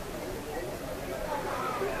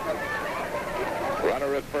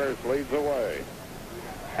 Runner at first leads away.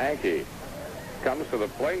 Hankey comes to the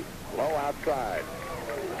plate, low outside.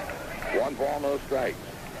 1 ball, no strikes.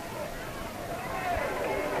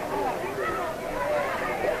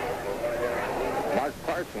 Mark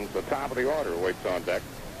Parsons, the top of the order, waits on deck.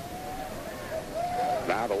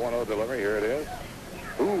 Now the 1-0 delivery. Here it is.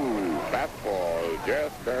 Ooh, fastball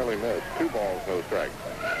just barely missed. 2 balls, no strikes.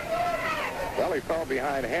 Well, he fell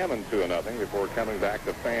behind Hammond 2-0 before coming back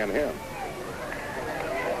to fan him.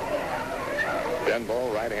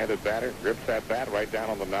 Denbo, right-handed batter, grips that bat right down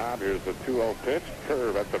on the knob. Here's the 2-0 pitch.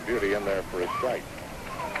 Curve, that's a beauty in there for a strike.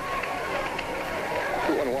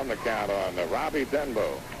 2-1 the count on Robbie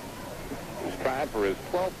Denbo. He's tried for his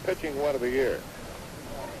 12th pitching win of the year.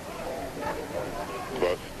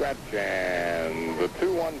 The stretch and the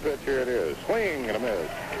 2-1 pitch. Here it is. Swing and a miss.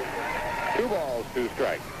 2 balls, 2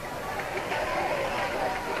 strikes.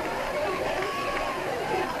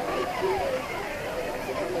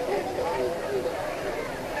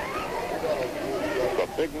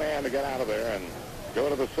 The big man to get out of there and go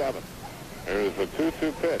to the 7th. Here's the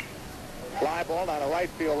 2-2 pitch. Fly ball down the right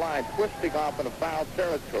field line, twisting off into foul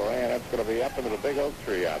territory, and that's going to be up into the big oak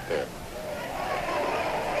tree out there.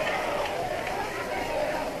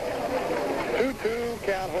 2-2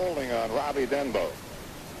 count holding on Robbie Denbo.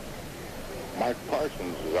 Mark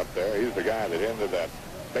Parsons is up there. He's the guy that ended that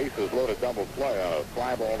bases loaded double play on a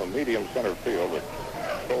fly ball to medium center field.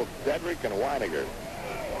 Both Dedrick and Weininger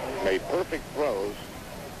made perfect throws,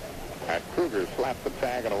 and Kruger slapped the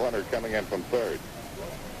tag on a runner coming in from third.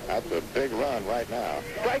 That's a big run right now.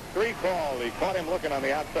 Strike 3 call. He caught him looking on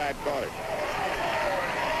the outside corner.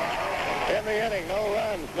 In the inning, no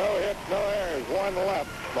runs, no hits, no errors. 1 left.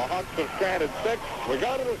 The Hawks have stranded 6. We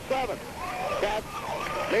go to the 7th. Cats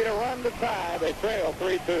need a run to tie. They trail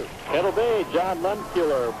 3-2. It'll be John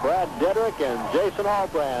Lemkuehler, Brad Dedrick, and Jason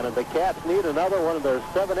Albrand. And the Cats need another one of their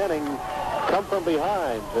 7 innings come from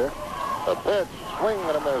behind, sir. A pitch, swing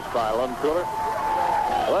and a miss by Lemkuehler.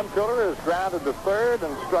 Lemkuehler is grounded to third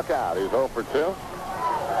and struck out. He's 0 for 2.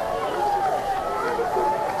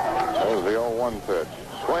 There's the 0-1 pitch.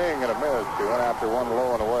 Swing and a miss. He went after one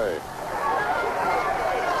low and away.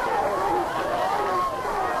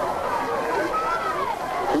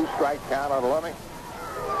 Two-strike count on Lemmy.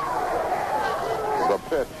 The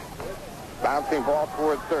pitch. Bouncing ball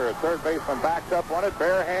toward third. Third baseman backs up on it.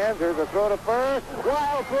 Bare hands. Here's a throw to first.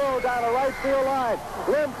 Wild throw down the right field line.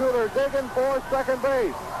 Lemkuehler digging for second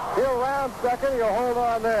base. He'll round second. He'll hold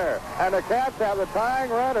on there. And the Cats have the tying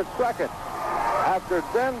run at second. After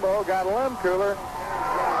Denbo got Lemkuehler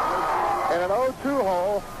in an 0-2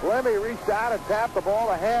 hole, Lemmy reached out and tapped the ball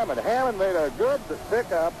to Hammond. Hammond made a good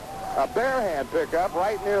pickup, a bare hand pickup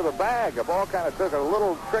right near the bag. The ball kind of took a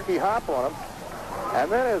little tricky hop on him. And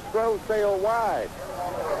then his throw sailed wide.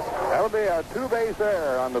 That'll be a 2-base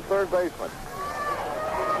error on the third baseman.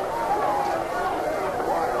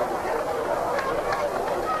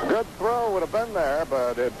 Good throw would have been there,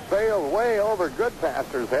 but it sailed way over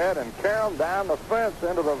Goodpaster's head and carried him down the fence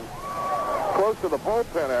into the close to the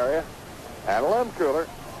bullpen area. And Lemkuehler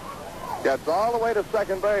gets all the way to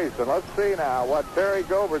second base. And let's see now what Terry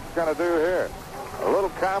Gobert's going to do here. A little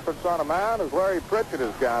conference on the mound as Larry Pritchett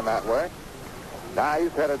has gone that way. Now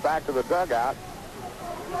he's headed back to the dugout.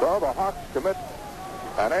 So the Hawks commit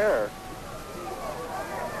an error.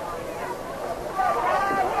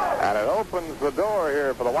 And it opens the door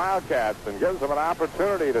here for the Wildcats and gives them an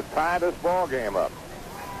opportunity to tie this ball game up.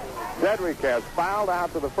 Dedrick has fouled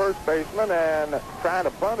out to the first baseman and trying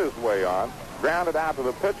to bunt his way on. Grounded out to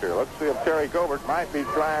the pitcher. Let's see if Terry Gobert might be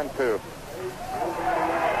trying to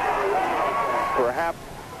perhaps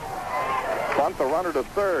bunt the runner to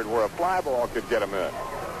third where a fly ball could get him in.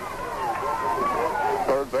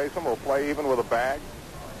 Third baseman will play even with a bag.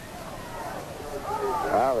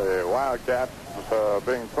 Now the Wildcats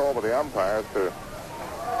being told by the umpires to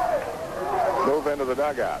move into the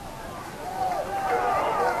dugout.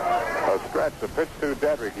 A stretch, the pitch to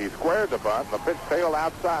Dedrick. He squared the bunt, and the pitch sailed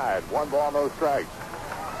outside. 1 ball, no strikes.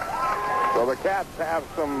 So the Cats have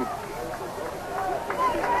some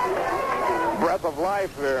breath of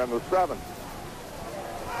life there in the 7th.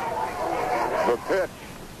 The pitch.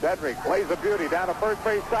 Dedrick plays a beauty down the first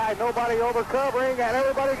base side. Nobody over covering, and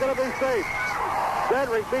everybody's going to be safe.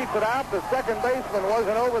 Dedrick beats it out. The second baseman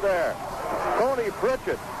wasn't over there. Tony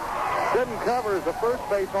Pritchett didn't cover as the first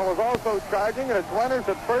baseman was also charging, and it's runners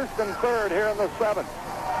at first and third here in the 7th.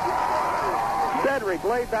 Dedrick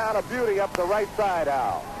laid down a beauty up the right side,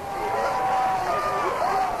 Al.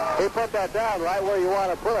 He put that down right where you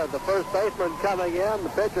want to put it. The first baseman coming in,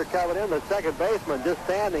 the pitcher coming in, the second baseman just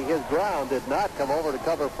standing his ground, did not come over to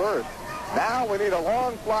cover first. Now we need a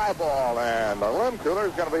long fly ball, and the limb cooler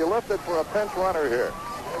is going to be lifted for a pinch runner here.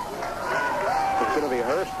 It's going to be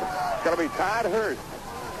Hurst. It's going to be Todd Hurst.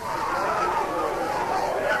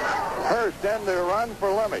 Hurst in to run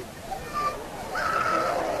for Lemmy.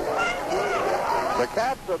 The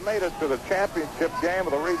Cats have made it to the championship game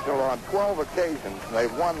of the regional on 12 occasions, and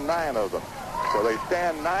they've won 9 of them. So they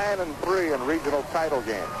stand 9-3 in regional title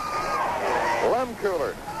games. Limb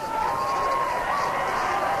cooler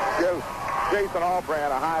gives Jason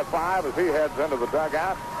Albrand a high five as he heads into the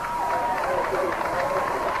dugout.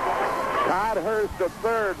 Todd Hurst at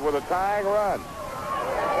third with a tying run.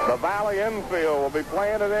 The Valley infield will be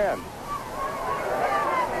playing it in.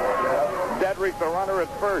 Dedrick, the runner,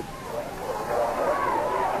 at first.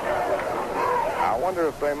 I wonder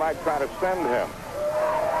if they might try to send him.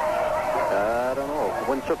 I don't know. It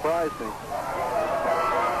wouldn't surprise me.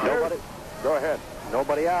 Nobody. Go ahead.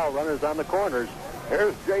 Nobody out. Runners on the corners.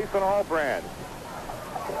 Here's Jason Albrand.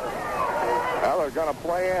 Well, they're going to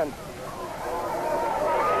play in.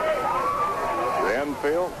 The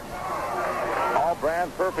infield. Albrand,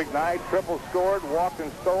 perfect night, triple scored, walked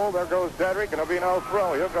and stole. There goes Dedrick, and there'll be no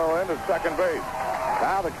throw. He'll go into second base.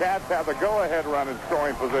 Now the Cats have the go-ahead run in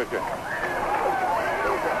scoring position.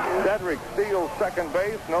 Dedrick steals second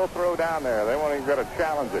base, no throw down there. They won't even get to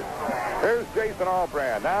challenge it. Here's Jason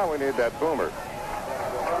Albrand. Now we need that boomer.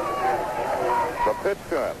 The pitch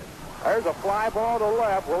to him. There's a fly ball to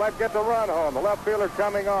left. Will that get the run home? The left fielder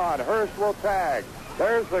coming on. Hurst will tag.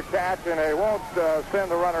 There's the catch, and they won't send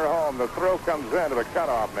the runner home. The throw comes into the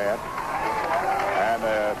cutoff man. And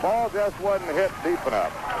the ball just wasn't hit deep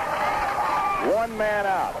enough. 1 man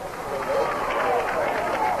out.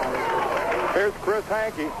 Here's Chris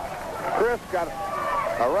Hankey. Chris got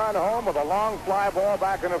a run home with a long fly ball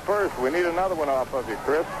back in the first. We need another one off of you,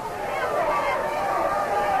 Chris.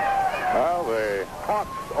 Well, the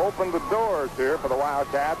Hawks opened the doors here for the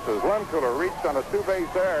Wildcats as Lemcooler reached on a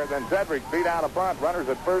 2-base error. Then Dedrick beat out a bunt. Runners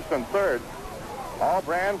at first and third.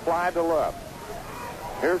 Albrand flied to left.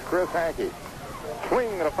 Here's Chris Hankey. Swing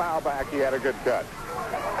and a foul back. He had a good cut.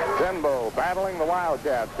 Denbo battling the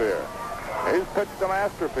Wildcats here. He's pitched a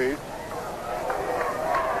masterpiece.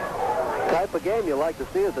 Type of game you like to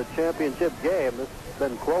see is a championship game. This has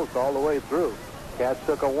been close all the way through. Cats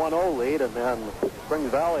took a 1-0 lead, and then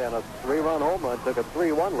Springs Valley on a 3-run home run took a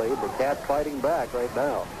 3-1 lead. The Cats fighting back right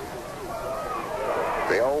now.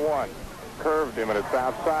 The 0-1 curved him, and it's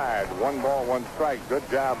outside. 1 ball, 1 strike. Good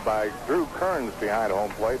job by Drew Kearns behind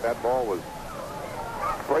home plate. That ball was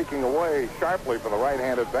breaking away sharply for the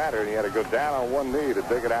right-handed batter, and he had to go down on 1 knee to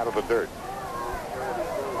dig it out of the dirt.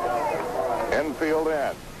 Infield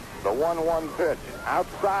in. The 1-1 pitch.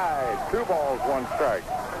 Outside. 2 balls, 1 strike.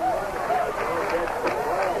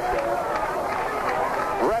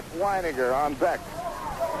 Brett Weininger on deck.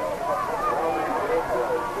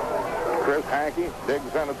 Chris Hankey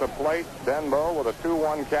digs in at the plate. Denbo with a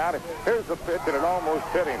 2-1 count. Here's the pitch, and it almost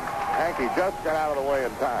hit him. Hankey just got out of the way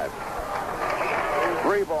in time.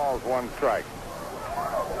 3 balls, 1 strike.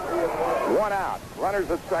 1 out.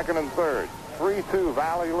 Runners at second and third. 3-2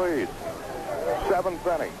 Valley lead. 7th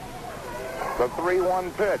inning. The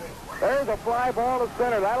 3-1 pitch. There's a fly ball to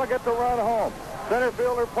center. That'll get the run home. Center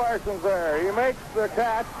fielder Parsons there. He makes the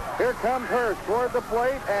catch. Here comes Hurst toward the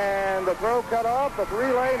plate, and the throw cut off. The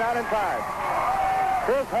relay not in time.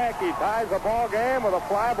 Chris Hankey ties the ball game with a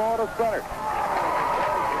fly ball to center.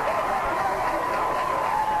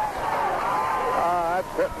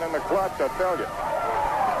 That's hitting in the clutch, I tell you.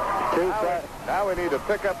 Now we need to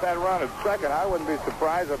pick up that run at second. I wouldn't be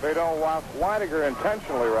surprised if they don't walk Weininger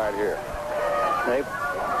intentionally right here. They've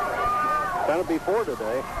done it before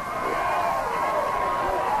today.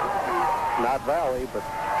 Not Valley, but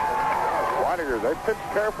Weininger, they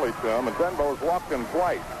pitched carefully to him, and Denbo's walked him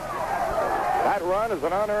twice. That run is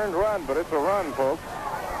an unearned run, but it's a run, folks.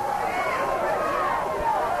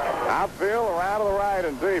 Outfield around to the right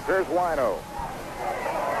and deep. Here's Wino.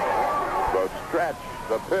 The stretch,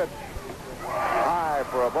 the pitch. High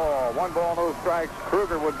for a ball. 1 ball, no strikes.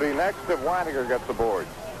 Kruger would be next if Weininger gets the board.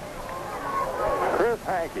 Chris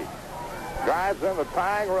Hankey drives in the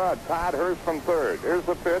tying run. Todd Hurst from third. Here's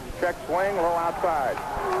the pitch. Check swing, low outside.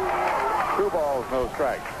 2 balls, no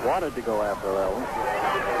strikes. wanted to go after that one.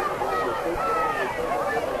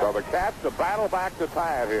 So the Cats to battle back to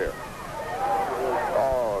tie it here.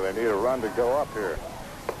 Oh, they need a run to go up here.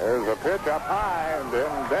 There's a pitch up high, and then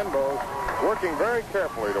Denbo's working very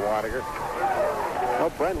carefully to Weininger. Well,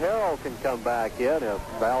 Brent Harrell can come back in if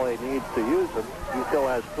Valley needs to use him. He still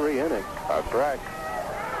has 3 innings. That's right.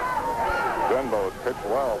 Denbo's pitched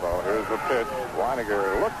well, though. Here's the pitch.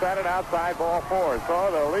 Weininger looks at it outside, ball 4. So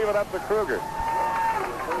they'll leave it up to Kruger.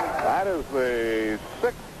 That is the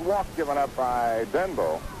 6th walk given up by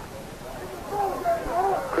Denbo.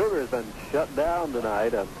 Kruger's been shut down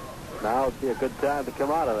tonight, and now would be a good time to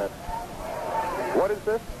come out of it. What is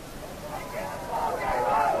this?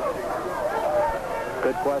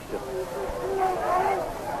 Good question.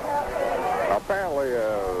 Apparently,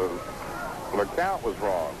 the count was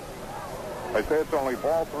wrong. They say it's only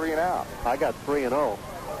ball 3 now. I got 3-0.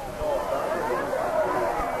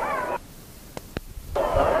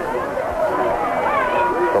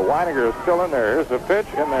 So Weininger is still in there. Here's the pitch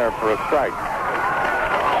in there for a strike.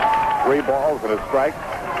 3 balls and a strike.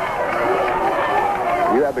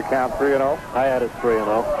 You had the count 3-0? I had it 3-0.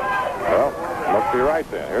 Well, must be right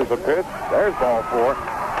then. Here's the pitch. There's ball 4.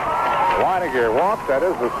 Weininger walks. That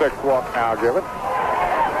is the 6th walk now given.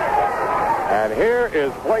 And here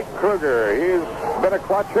is Blake Kruger. He's been a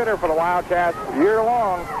clutch hitter for the Wildcats year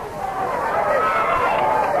long.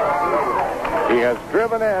 He has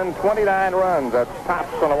driven in 29 runs. That's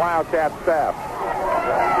tops on the Wildcat staff.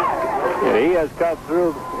 Yeah, he has cut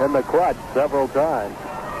through in the clutch several times.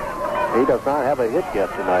 He does not have a hit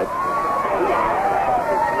yet tonight.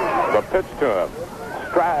 The pitch to him.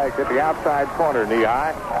 Strike at the outside corner, knee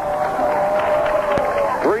high.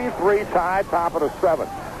 3-3 tie, top of the 7th.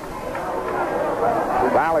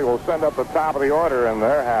 Valley will send up the top of the order in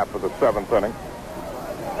their half of the 7th inning.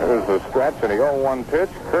 There's a stretch and the 0-1 pitch.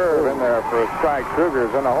 Curve in there for a strike.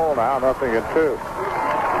 Kruger's in the hole now, 0-2.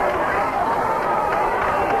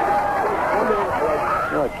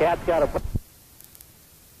 The Cats got a...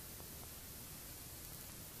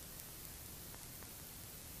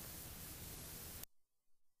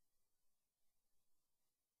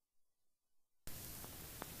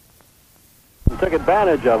 Took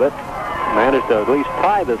advantage of it. Managed to at least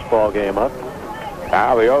tie this ball game up.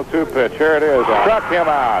 Now the 0-2 pitch. Here it is. Struck him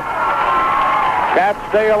out. Cats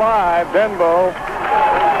stay alive. Denbo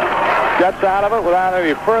gets out of it without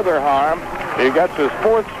any further harm. He gets his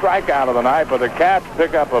 4th strikeout of the night, but the Cats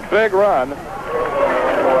pick up a big run.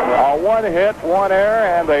 A 1 hit, 1 error,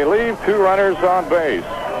 and they leave 2 runners on base.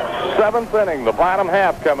 7th inning, the bottom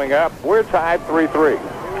half coming up. We're tied 3-3.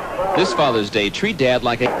 This Father's Day, treat Dad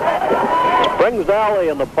like a... Springs Valley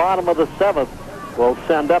in the bottom of the 7th will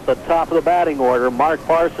send up the top of the batting order. Mark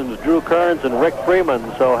Parsons, Drew Kearns, and Rick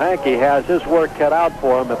Freeman. So Hankey has his work cut out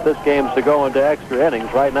for him if this game's to go into extra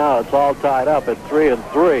innings. Right now it's all tied up at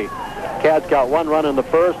 3-3. Cats got 1 run in the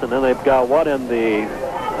 1st, and then they've got 1 in the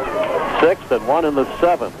 6th and 1 in the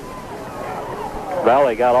 7th.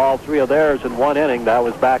 Valley got all 3 of theirs in 1 inning. That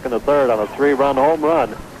was back in the 3rd on a 3-run home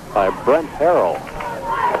run by Brent Harrell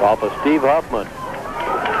off of Steve Huffman.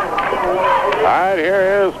 All right, here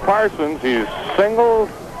is Parsons. He's singled,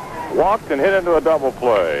 walked, and hit into a double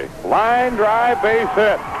play. Line drive, base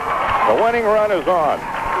hit. The winning run is on.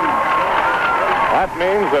 That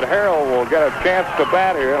means that Harrell will get a chance to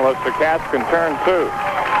bat here unless the Cats can turn 2.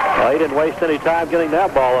 Well, he didn't waste any time getting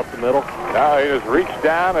that ball up the middle. No, he just reached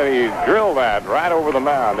down and he drilled that right over the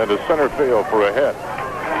mound into center field for a hit.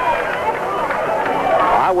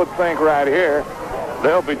 I would think right here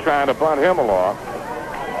they'll be trying to bunt him along.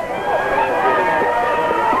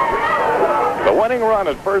 The winning run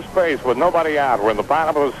at first base with nobody out. We're in the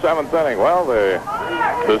bottom of the 7th inning. Well, the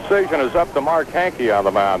decision is up to Mark Hankey on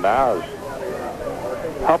the mound now. As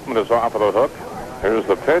Huffman is off of the hook. Here's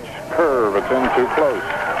the pitch. Curve. It's in too close.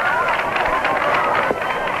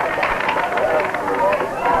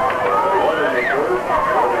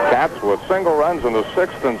 Cats with single runs in the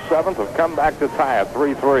 6th and 7th have come back to tie at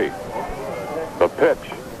 3-3. The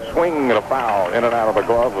pitch. Swing and a foul in and out of the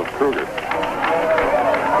glove of Kruger.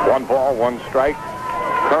 1 ball, 1 strike.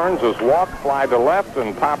 Kearns has walked, fly to left,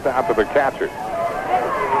 and popped out to the catcher.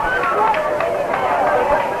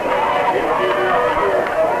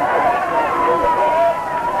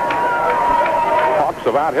 Hawks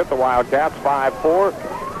have out hit the Wildcats 5-4.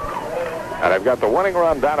 And they've got the winning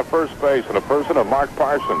run down to first base in the person of Mark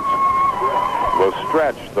Parsons. The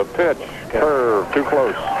stretch, the pitch, curve, too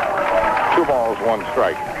close. 2 balls, 1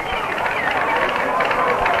 strike.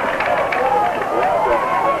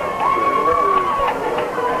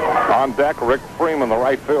 On deck, Rick Freeman, the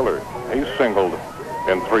right fielder. He's singled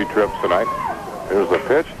in 3 trips tonight. Here's the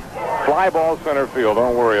pitch. Fly ball center field.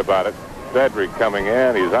 Don't worry about it. Dedrick coming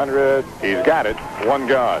in. He's under it. He's got it. 1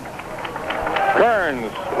 gone.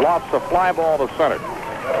 Kearns lofts a fly ball to center.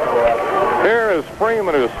 Here is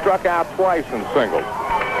Freeman, who struck out twice and singled.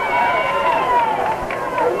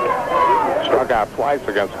 Struck out twice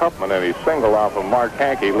against Huffman, and he singled off of Mark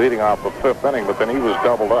Hankey leading off the 5th inning, but then he was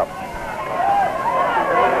doubled up.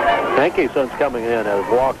 Hankey, since coming in, has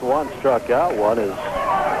walked 1, struck out 1,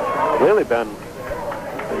 has really been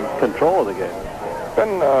in control of the game.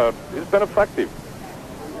 He's been effective.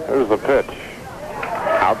 Here's the pitch.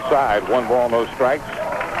 Outside, 1 ball, no strikes.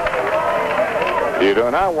 You do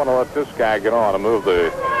not want to let this guy get on and move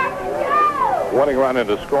the winning run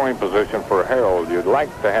into scoring position for Harold. You'd like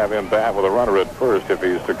to have him bat with a runner at first if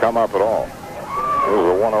he's to come up at all. Here's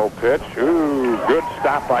a 1-0 pitch. Ooh, good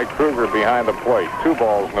stop by Kruger behind the plate. 2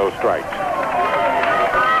 balls, no strikes.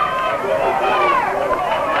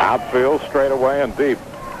 Outfield, straight away and deep.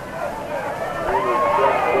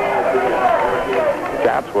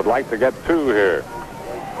 Cats would like to get 2 here.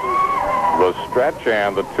 The stretch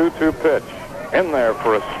and the 2-2 pitch. In there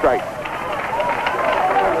for a strike.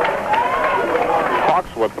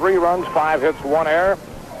 Hawks with 3 runs, 5 hits, 1 error.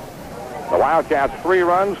 The Wildcats 3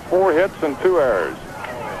 runs, 4 hits, and 2 errors.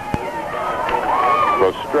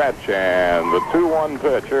 The stretch and the 2-1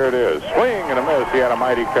 pitch. Here it is. Swing and a miss. He had a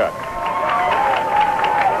mighty cut.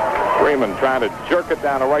 Freeman trying to jerk it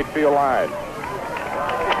down the right field line.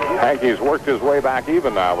 Hankey's worked his way back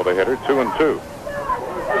even now with a hitter, 2-2.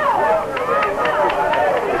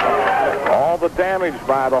 All the damage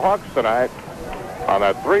by the Hawks tonight on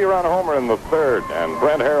that 3-run homer in the 3rd, and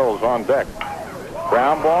Brent Harrell's on deck.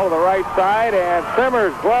 Ground ball to the right side, and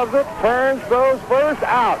Simmers gloves it, turns, goes first,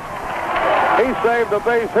 out. He saved a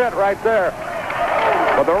base hit right there.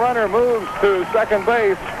 But the runner moves to second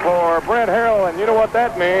base for Brent Harrell, and you know what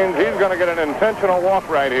that means? He's going to get an intentional walk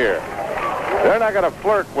right here. They're not going to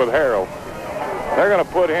flirt with Harrell. They're going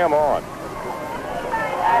to put him on.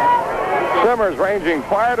 Simmers ranging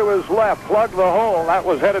far to his left, plugged the hole. That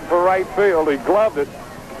was headed for right field. He gloved it,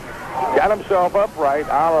 got himself upright, a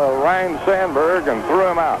la Ryan Sandberg, and threw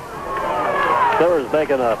him out. Simmers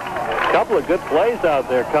making a couple of good plays out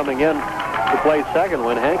there coming in to play second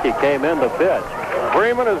when Hankey came in to pitch.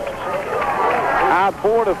 Freeman is out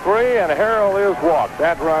 4-3, and Harrell is walked.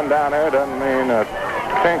 That run down there doesn't mean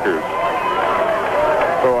tinkers.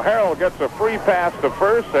 So Harrell gets a free pass to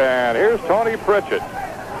first, and here's Tony Pritchett.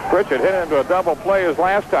 Pritchett hit into a double play his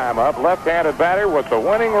last time up. Left-handed batter with the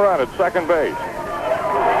winning run at second base.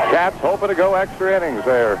 Cats hoping to go extra innings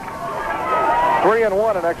there.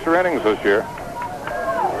 3-1 in extra innings this year.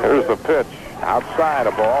 Here's the pitch. Outside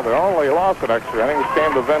a ball. The only loss in extra innings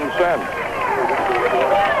came to Vincennes.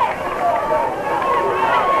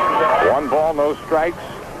 1 ball, no strikes.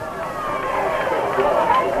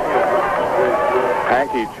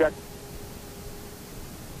 Hankey checked.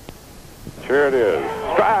 Here it is.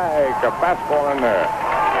 Strike. A fastball in there.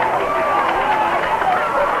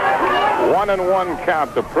 1-1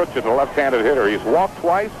 count to Pritchett, a left-handed hitter. He's walked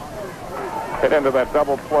twice. Hit into that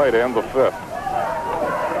double play to end the 5th.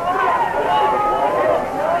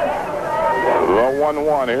 The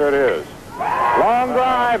 1-1. Here it is. Long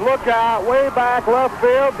drive. Look out. Way back left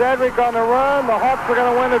field. Dedrick on the run. The Hawks are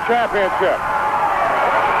going to win the championship.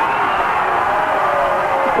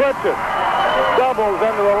 Pritchett doubles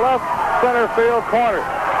into the left center field corner.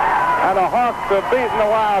 And the Hawks have beaten the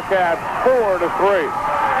Wildcats 4-3.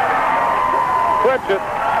 Pritchett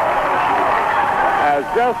has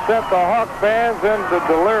just sent the Hawk fans into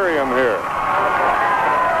delirium here.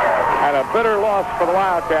 And a bitter loss for the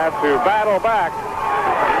Wildcats, who battle back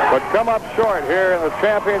but come up short here in the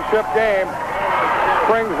championship game.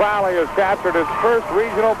 Springs Valley has captured its first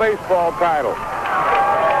regional baseball title.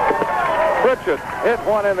 Pritchett hit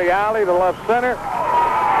one in the alley to left center.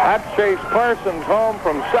 That chased Parsons home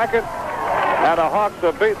from second. And the Hawks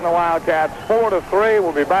have beaten the Wildcats 4-3.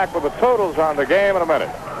 We'll be back with the totals on the game in a minute.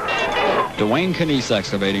 Dwayne Canese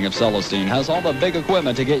Excavating of Celestine has all the big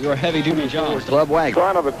equipment to get your heavy-duty jobs. Club wagon.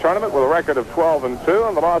 Son of the tournament with a record of 12-2,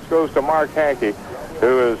 and the loss goes to Mark Hankey,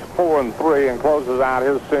 who is 4-3 and closes out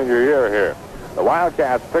his senior year here. The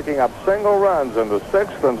Wildcats picking up single runs in the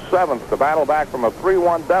 6th and 7th to battle back from a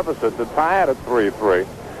 3-1 deficit to tie it at 3-3.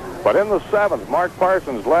 But in the 7th, Mark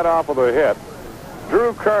Parsons led off with a hit.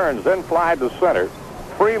 Drew Kearns then flied to center.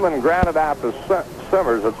 Freeman grounded out to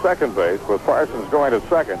Simmers at second base, with Parsons going to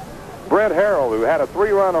second. Brent Harrell, who had a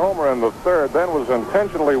 3-run homer in the 3rd, then was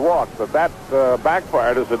intentionally walked, but that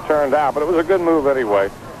backfired as it turned out. But it was a good move anyway.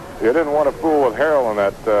 You didn't want to fool with Harrell in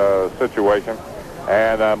that situation.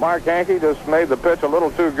 And Mark Hankey just made the pitch a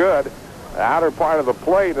little too good. The outer part of the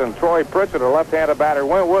plate, and Troy Pritchett, a left-handed batter,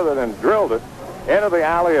 went with it and drilled it into the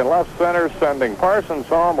alley in left center, sending Parsons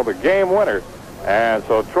home with a game winner. And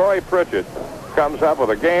so Troy Pritchett comes up with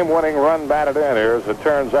a game-winning run batted in here, as it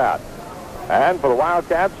turns out. And for the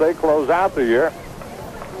Wildcats, they close out the year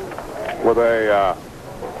with a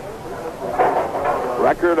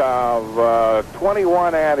record of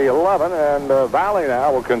 21-11, and Valley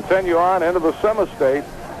now will continue on into the semi-state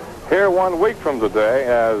here 1 week from today,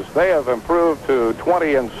 as they have improved to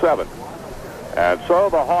 20-7. And so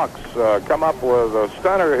the Hawks come up with a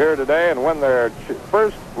stunner here today and win their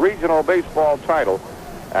first regional baseball title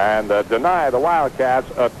and deny the Wildcats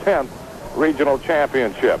a 10th regional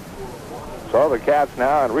championship. So the Cats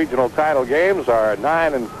now in regional title games are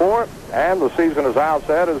 9-4, and the season, as Al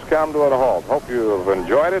said, has come to a halt. Hope you have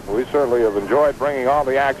enjoyed it. We certainly have enjoyed bringing all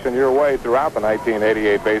the action your way throughout the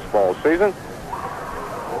 1988 baseball season.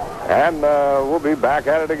 And we'll be back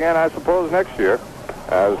at it again, I suppose, next year,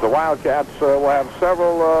 as the Wildcats will have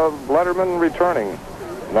several lettermen returning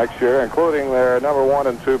next year, including their number 1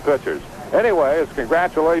 and 2 pitchers. Anyways,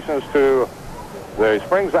 congratulations to the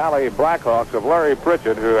Springs Valley Blackhawks of Larry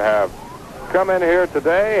Pritchett, who have come in here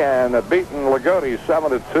today and beaten Lagodi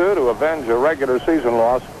 7-2 to avenge a regular season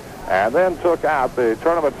loss, and then took out the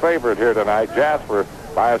tournament favorite here tonight, Jasper,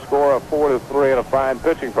 by a score of 4-3 and a fine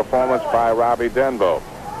pitching performance by Robbie Denbo.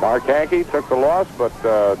 Mark Hankey took the loss, but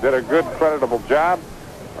did a good, creditable job.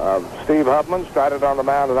 Steve Hubman started on the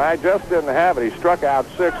mound tonight, just didn't have it. He struck out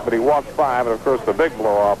 6, but he walked 5, and of course the big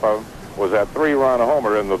blow-off of him was that 3-run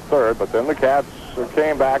homer in the 3rd, but then the Cats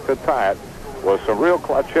came back to tie it with some real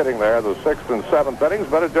clutch hitting there in the 6th and 7th innings,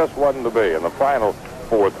 but it just wasn't to be in the final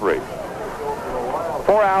 4-3.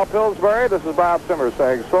 For Al Pillsbury, this is Bob Simmers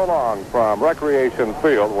saying so long from Recreation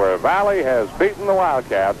Field, where Valley has beaten the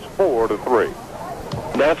Wildcats 4-3.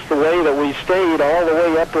 That's the way that we stayed all the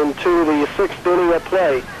way up into the 6th inning of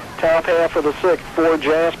play. Top half of the 6th for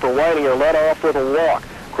Jasper. Whitinger led off with a walk.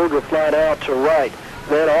 Kruger flied out to right.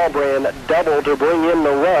 Then Albrand doubled to bring in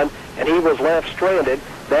the run, and he was left stranded.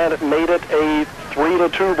 That made it a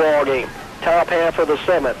 3-2 ball game. Top half of the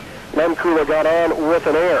 7th. Lemkula got on with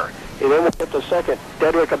an error. He then went to second.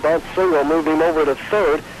 Dedrick, a bunt single, moved him over to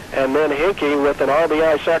third, and then Hinkey with an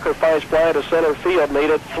RBI sacrifice fly to center field made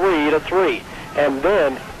it 3-3. And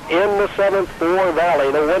then in the 7th for Valley,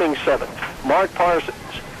 the winning 7th, Mark Parsons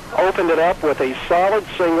opened it up with a solid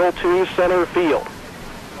single to center field.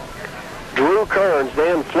 Drew Kearns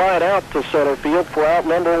then flied out to center field for out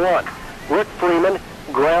number 1. Rick Freeman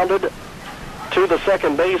grounded to the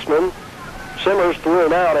second baseman. Simmers threw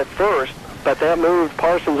him out at first, but that moved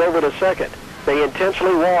Parsons over to second. They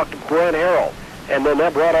intentionally walked Brent Harrell, and then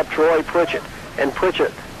that brought up Troy Pritchett. And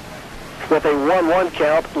Pritchett, with a 1-1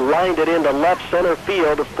 count, lined it into left center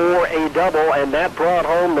field for a double, and that brought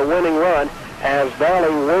home the winning run as Valley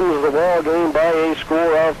wins the ball game by a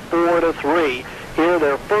score of 4-3. Here,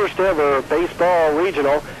 their first ever baseball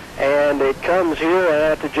regional, and it comes here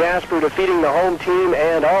at Jasper, defeating the home team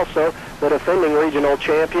and also the defending regional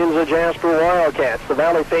champions, the Jasper Wildcats. The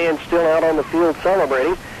Valley fans still out on the field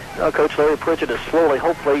celebrating. Now, Coach Larry Pritchett is slowly,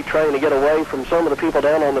 hopefully, trying to get away from some of the people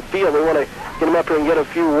down on the field. We want to get him up here and get a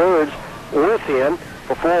few words with him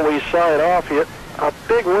before we sign off here. A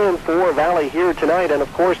big win for Valley here tonight, and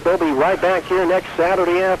of course they'll be right back here next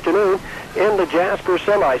Saturday afternoon in the Jasper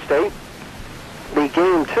Semi-State. The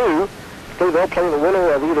game 2, they'll play the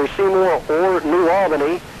winner of either Seymour or New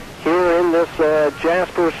Albany here in this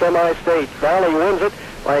Jasper Semi-State. Valley wins it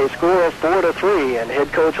by a score of 4-3, and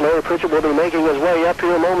head coach Larry Pritchett will be making his way up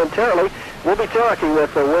here momentarily. We'll be talking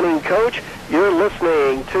with the winning coach. You're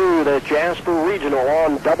listening to the Jasper Regional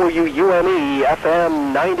on WUME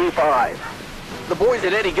FM 95. The boys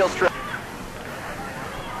at Eddie Gilstrap.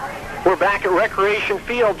 We're back at Recreation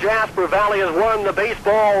Field. Jasper Valley has won the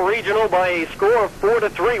baseball regional by a score of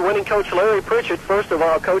 4-3, winning coach Larry Pritchett. First of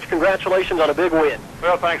all, Coach, congratulations on a big win.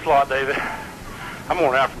 Well, thanks a lot, David. I'm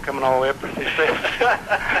worn out from coming all the way up to these steps.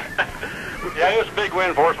 Yeah, it was a big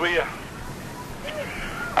win for us. We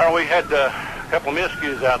had a couple of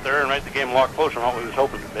miscues out there and made the game a lot closer than what we was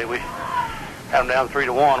hoping to be. We had them down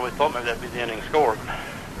 3-1. We thought maybe that'd be the ending score.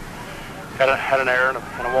 Had an error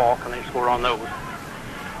and a walk, and they scored on those.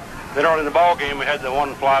 Then early in the ball game, we had the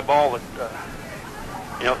one fly ball that,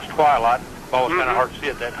 it's twilight. The ball was kind of hard to see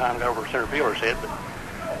at that time, got over center fielder's head, but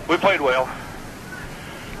we played well.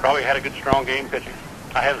 Probably had a good, strong game pitching.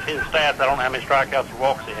 I haven't seen the stats. I don't know how many strikeouts or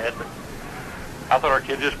walks they had, but I thought our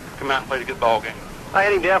kids just come out and played a good ball game. I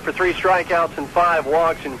had him down for 3 strikeouts and 5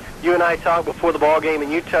 walks, and you and I talked before the ball game, and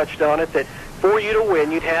you touched on it, that for you to win,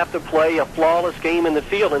 you'd have to play a flawless game in the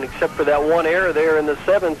field, and except for that one error there in the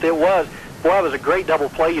 7th, it was a great double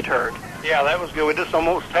play you turned. Yeah, that was good. We just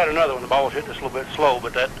almost had another one. The ball was hit just a little bit slow,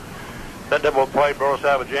 but that double play brought us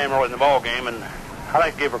out of a jam early in the ball game, and I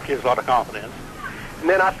think it gave our kids a lot of confidence. And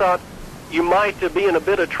then I thought you might be in a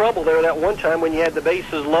bit of trouble there that one time when you had the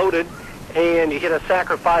bases loaded and you hit a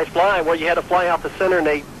sacrifice fly where you had to fly out the center and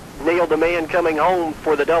they nailed the man coming home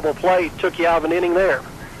for the double play. Took you out of an inning there.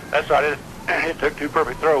 That's right. It took 2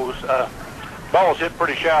 perfect throws. Balls hit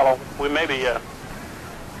pretty shallow. We maybe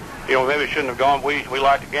shouldn't have gone. We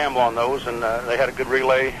like to gamble on those, and they had a good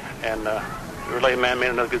relay, and relay man made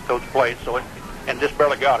another good coach play, and just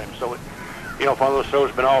barely got him. So, if one of those throws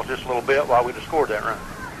had been off just a little bit, why we'd have scored that run.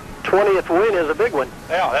 20th win is a big one.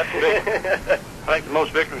 Yeah, that's big. I think the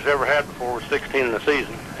most victories we've ever had before was 16 in the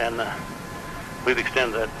season, and we've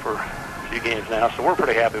extended that for a few games now, so we're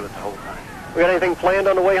pretty happy with the whole thing. We got anything planned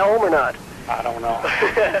on the way home or not? I don't know.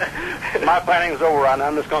 My planning's over right now.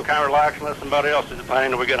 I'm just going to kind of relax and let somebody else do the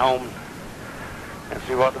planning till we get home and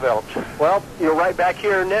see what develops. Well, you're right back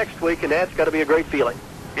here next week, and that's got to be a great feeling.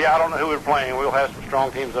 Yeah, I don't know who we're playing. We'll have some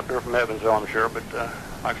strong teams up here from Evansville, I'm sure, but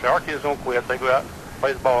like I say, our kids don't quit. They go out and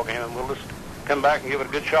play the ball game, and we'll just come back and give it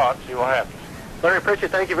a good shot and see what happens. Larry Pritchett,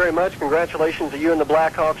 thank you very much. Congratulations to you and the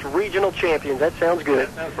Blackhawks regional champions. That sounds good.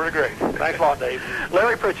 That sounds pretty great. Thanks a lot, Dave.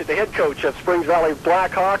 Larry Pritchett, the head coach of Springs Valley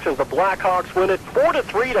Blackhawks, as the Blackhawks win it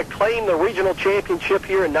 4-3 to claim the regional championship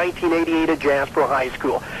here in 1988 at Jasper High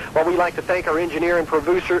School. Well, we'd like to thank our engineer and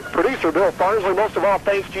producer Bill Farsley. Most of all,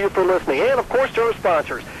 thanks to you for listening. And, of course, to our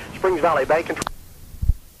sponsors, Springs Valley Bank and